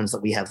 on the ones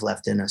that we have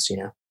left in us,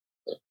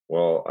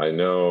 Well, I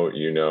know,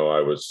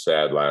 I was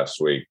sad last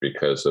week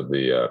because of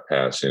the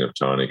passing of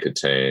Tawny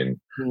Kitaen.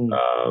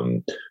 And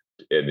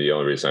the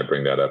only reason I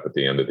bring that up at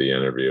the end of the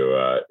interview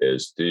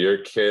is, do your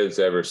kids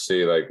ever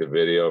see like the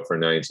video for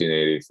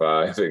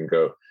 1985 and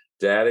go,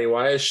 Daddy,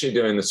 why is she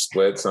doing the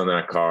splits on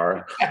that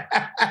car?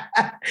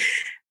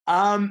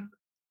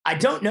 I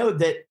don't know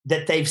that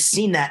they've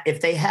seen that.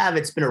 If they have,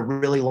 it's been a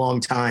really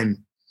long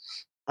time.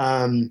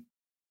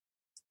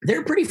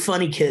 They're pretty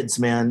funny kids,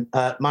 man.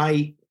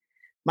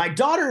 My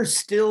daughter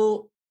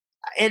still,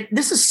 and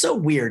this is so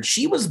weird.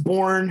 She was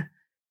born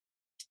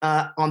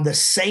on the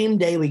same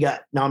day we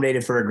got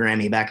nominated for a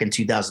Grammy back in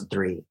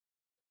 2003.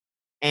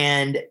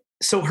 And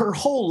so her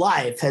whole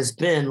life has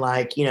been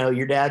like,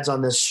 your dad's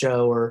on this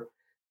show, or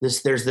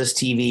there's this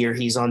TV, or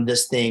he's on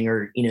this thing,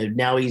 or,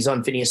 now he's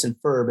on Phineas and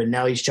Ferb, and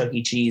now he's Chuck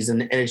E. Cheese.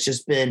 And it's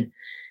just been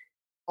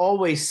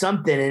always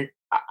something. And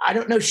I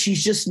don't know.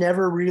 She's just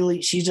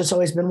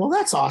always been, well,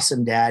 that's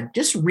awesome, Dad.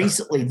 Just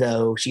recently,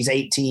 though, she's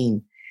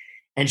 18,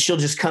 and she'll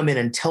just come in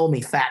and tell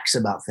me facts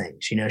about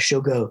things. She'll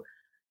go,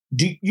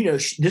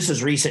 this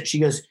is recent. She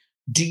goes,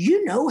 do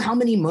you know how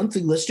many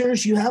monthly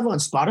listeners you have on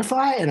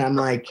Spotify? And I'm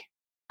like,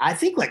 I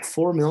think like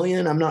 4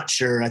 million. I'm not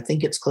sure. I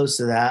think it's close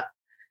to that.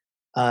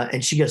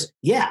 And she goes,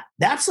 yeah,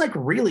 that's like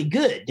really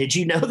good. Did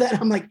you know that?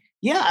 I'm like,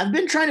 yeah, I've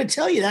been trying to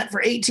tell you that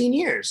for 18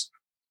 years.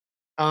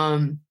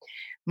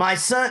 My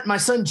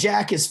son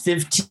Jack is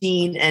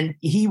 15, and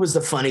he was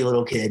the funny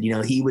little kid.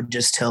 He would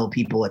just tell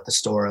people at the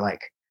store,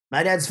 like,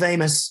 my dad's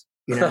famous,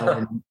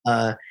 and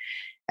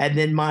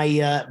then my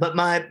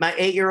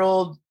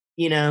 8-year-old,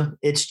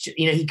 it's,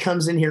 he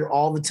comes in here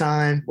all the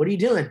time. What are you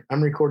doing?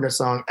 I'm recording a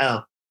song.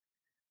 Oh,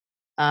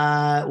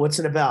 What's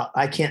it about?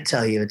 I can't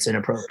tell you. It's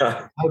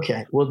inappropriate.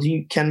 Okay. Well,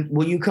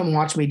 will you come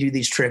watch me do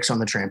these tricks on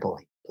the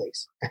trampoline,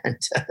 please? And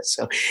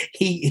so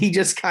he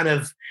just kind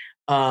of,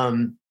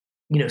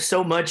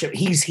 so much of,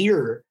 he's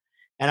here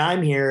and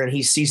I'm here, and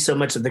he sees so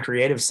much of the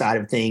creative side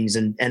of things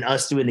and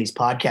us doing these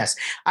podcasts.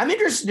 I'm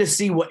interested to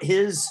see what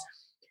his,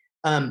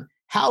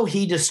 how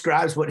he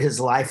describes what his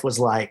life was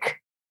like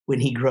when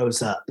he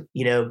grows up,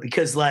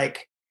 because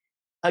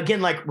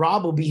again, like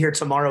Rob will be here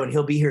tomorrow and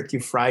he'll be here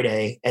through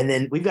Friday. And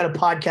then we've got a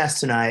podcast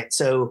tonight.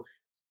 So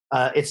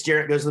it's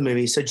Jarrett Goes to the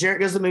Movies. So Jarrett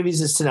Goes to the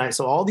Movies is tonight.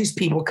 So all these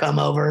people come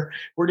over.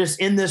 We're just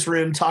in this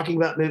room talking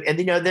about movies. And,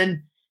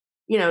 then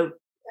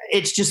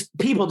it's just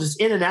people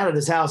just in and out of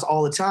this house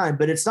all the time.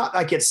 But it's not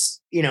like it's,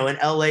 an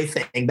LA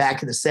thing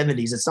back in the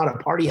 70s. It's not a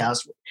party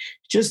house.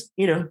 Just,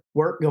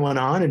 work going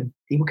on and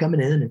people coming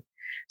in. And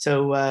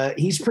so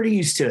he's pretty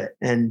used to it.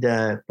 And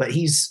but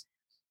he's,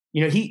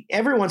 he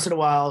every once in a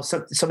while,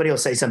 somebody will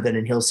say something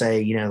and he'll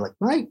say,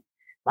 like,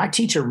 my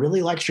teacher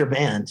really likes your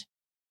band.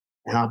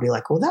 And I'll be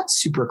like, well,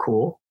 that's super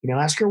cool.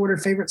 Ask her what her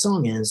favorite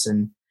song is.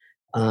 And,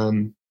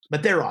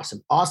 but they're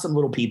awesome. Awesome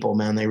little people,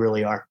 man. They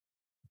really are.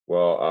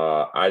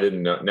 Well, I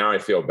didn't know. Now I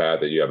feel bad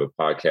that you have a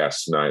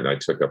podcast tonight and I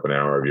took up an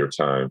hour of your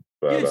time.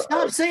 But, dude,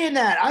 stop saying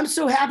that. I'm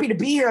so happy to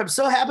be here. I'm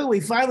so happy we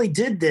finally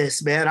did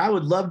this, man. I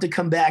would love to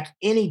come back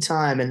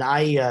anytime. And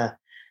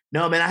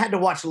no, man, I had to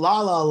watch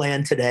La La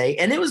Land today,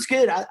 and it was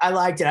good. I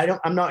liked it.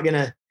 I'm not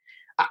gonna,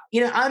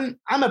 I'm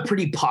a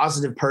pretty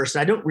positive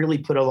person. I don't really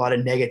put a lot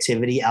of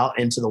negativity out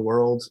into the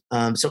world.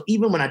 So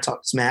even when I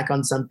talk smack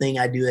on something,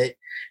 I do it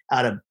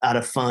out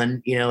of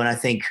fun, and I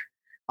think,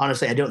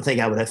 honestly, I don't think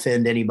I would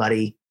offend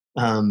anybody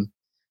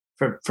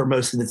for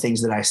most of the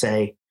things that I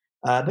say.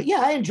 But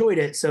yeah, I enjoyed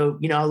it. So,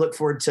 I look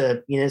forward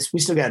to, we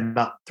still got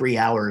about 3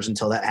 hours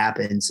until that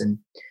happens. And,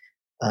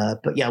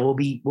 but yeah,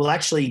 we'll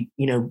actually,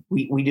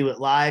 we do it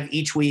live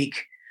each week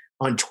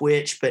on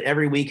Twitch, but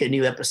every week a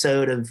new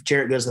episode of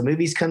Jarrett Goes to the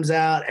Movies comes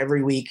out.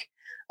 Every week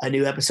a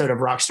new episode of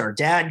Rockstar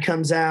Dad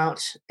comes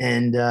out.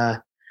 And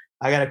I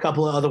got a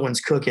couple of other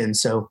ones cooking.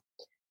 So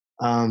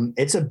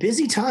it's a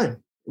busy time. It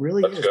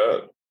really That's is.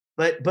 Good.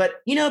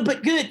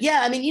 But good.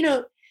 Yeah. I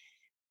mean,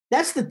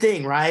 that's the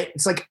thing, right?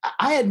 It's like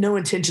I had no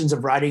intentions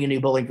of writing a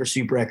new Bowling for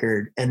Soup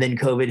record, and then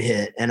COVID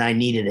hit and I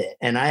needed it.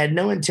 And I had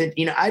no intent,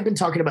 I'd been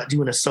talking about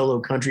doing a solo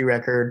country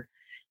record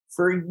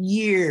for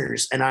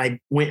years, and I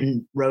went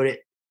and wrote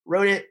it,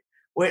 went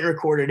and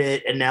recorded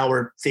it. And now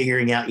we're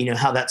figuring out,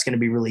 how that's going to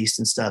be released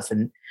and stuff.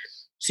 And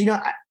so,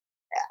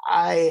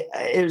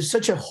 it was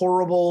such a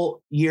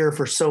horrible year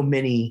for so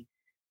many.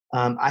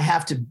 I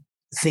have to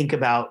think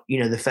about,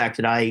 the fact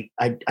that I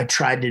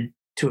tried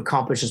to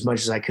accomplish as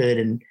much as I could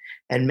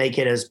and make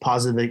it as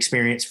positive an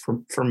experience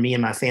for me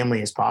and my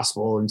family as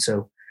possible. And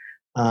so,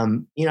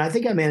 I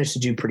think I managed to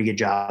do a pretty good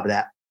job of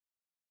that.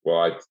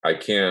 Well, I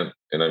can't,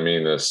 and I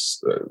mean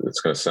this,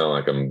 it's going to sound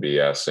like I'm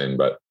BSing,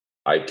 but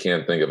I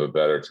can't think of a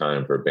better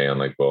time for a band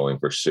like Bowling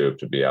for Soup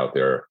to be out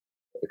there,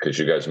 because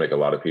you guys make a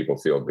lot of people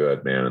feel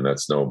good, man. And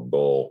that's no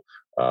bull.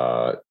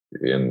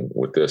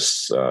 With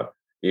this,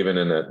 even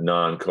in that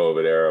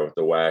non-COVID era, with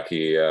the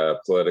wacky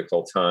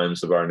political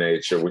times of our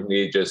nature, we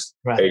need just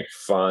a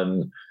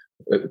fun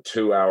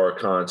 2-hour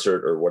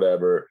concert or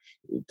whatever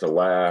to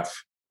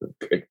laugh.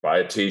 Buy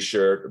a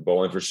t-shirt,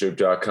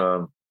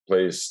 bowlingforsoup.com,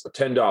 please.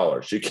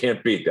 $10. You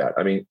can't beat that.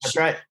 I mean, that's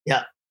right.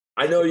 Yeah.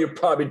 I know you're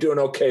probably doing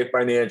okay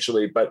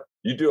financially, but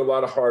you do a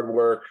lot of hard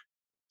work.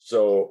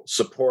 So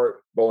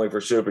support Bowling for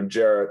Soup and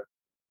Jarrett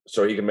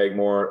so he can make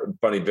more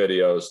funny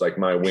videos like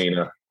my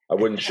Weena. I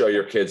wouldn't show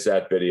your kids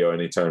that video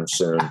anytime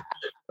soon.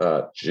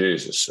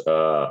 Jesus.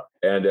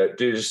 Dude,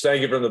 just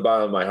thank you from the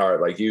bottom of my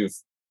heart. Like, you've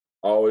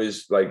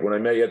always, like, when I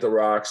met you at the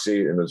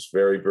Roxy, and it was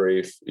very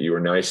brief, you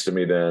were nice to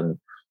me then.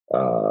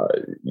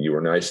 You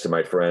were nice to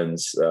my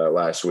friends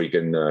last week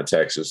in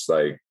Texas.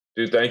 Like,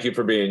 dude, thank you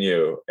for being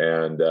you.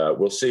 And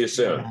we'll see you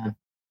soon. Yeah.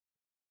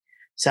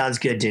 Sounds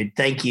good, dude.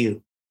 Thank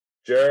you.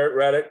 Jarrett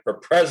Reddick for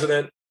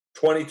president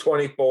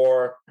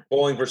 2024,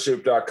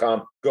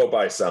 bowlingforsoup.com. Go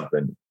buy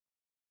something.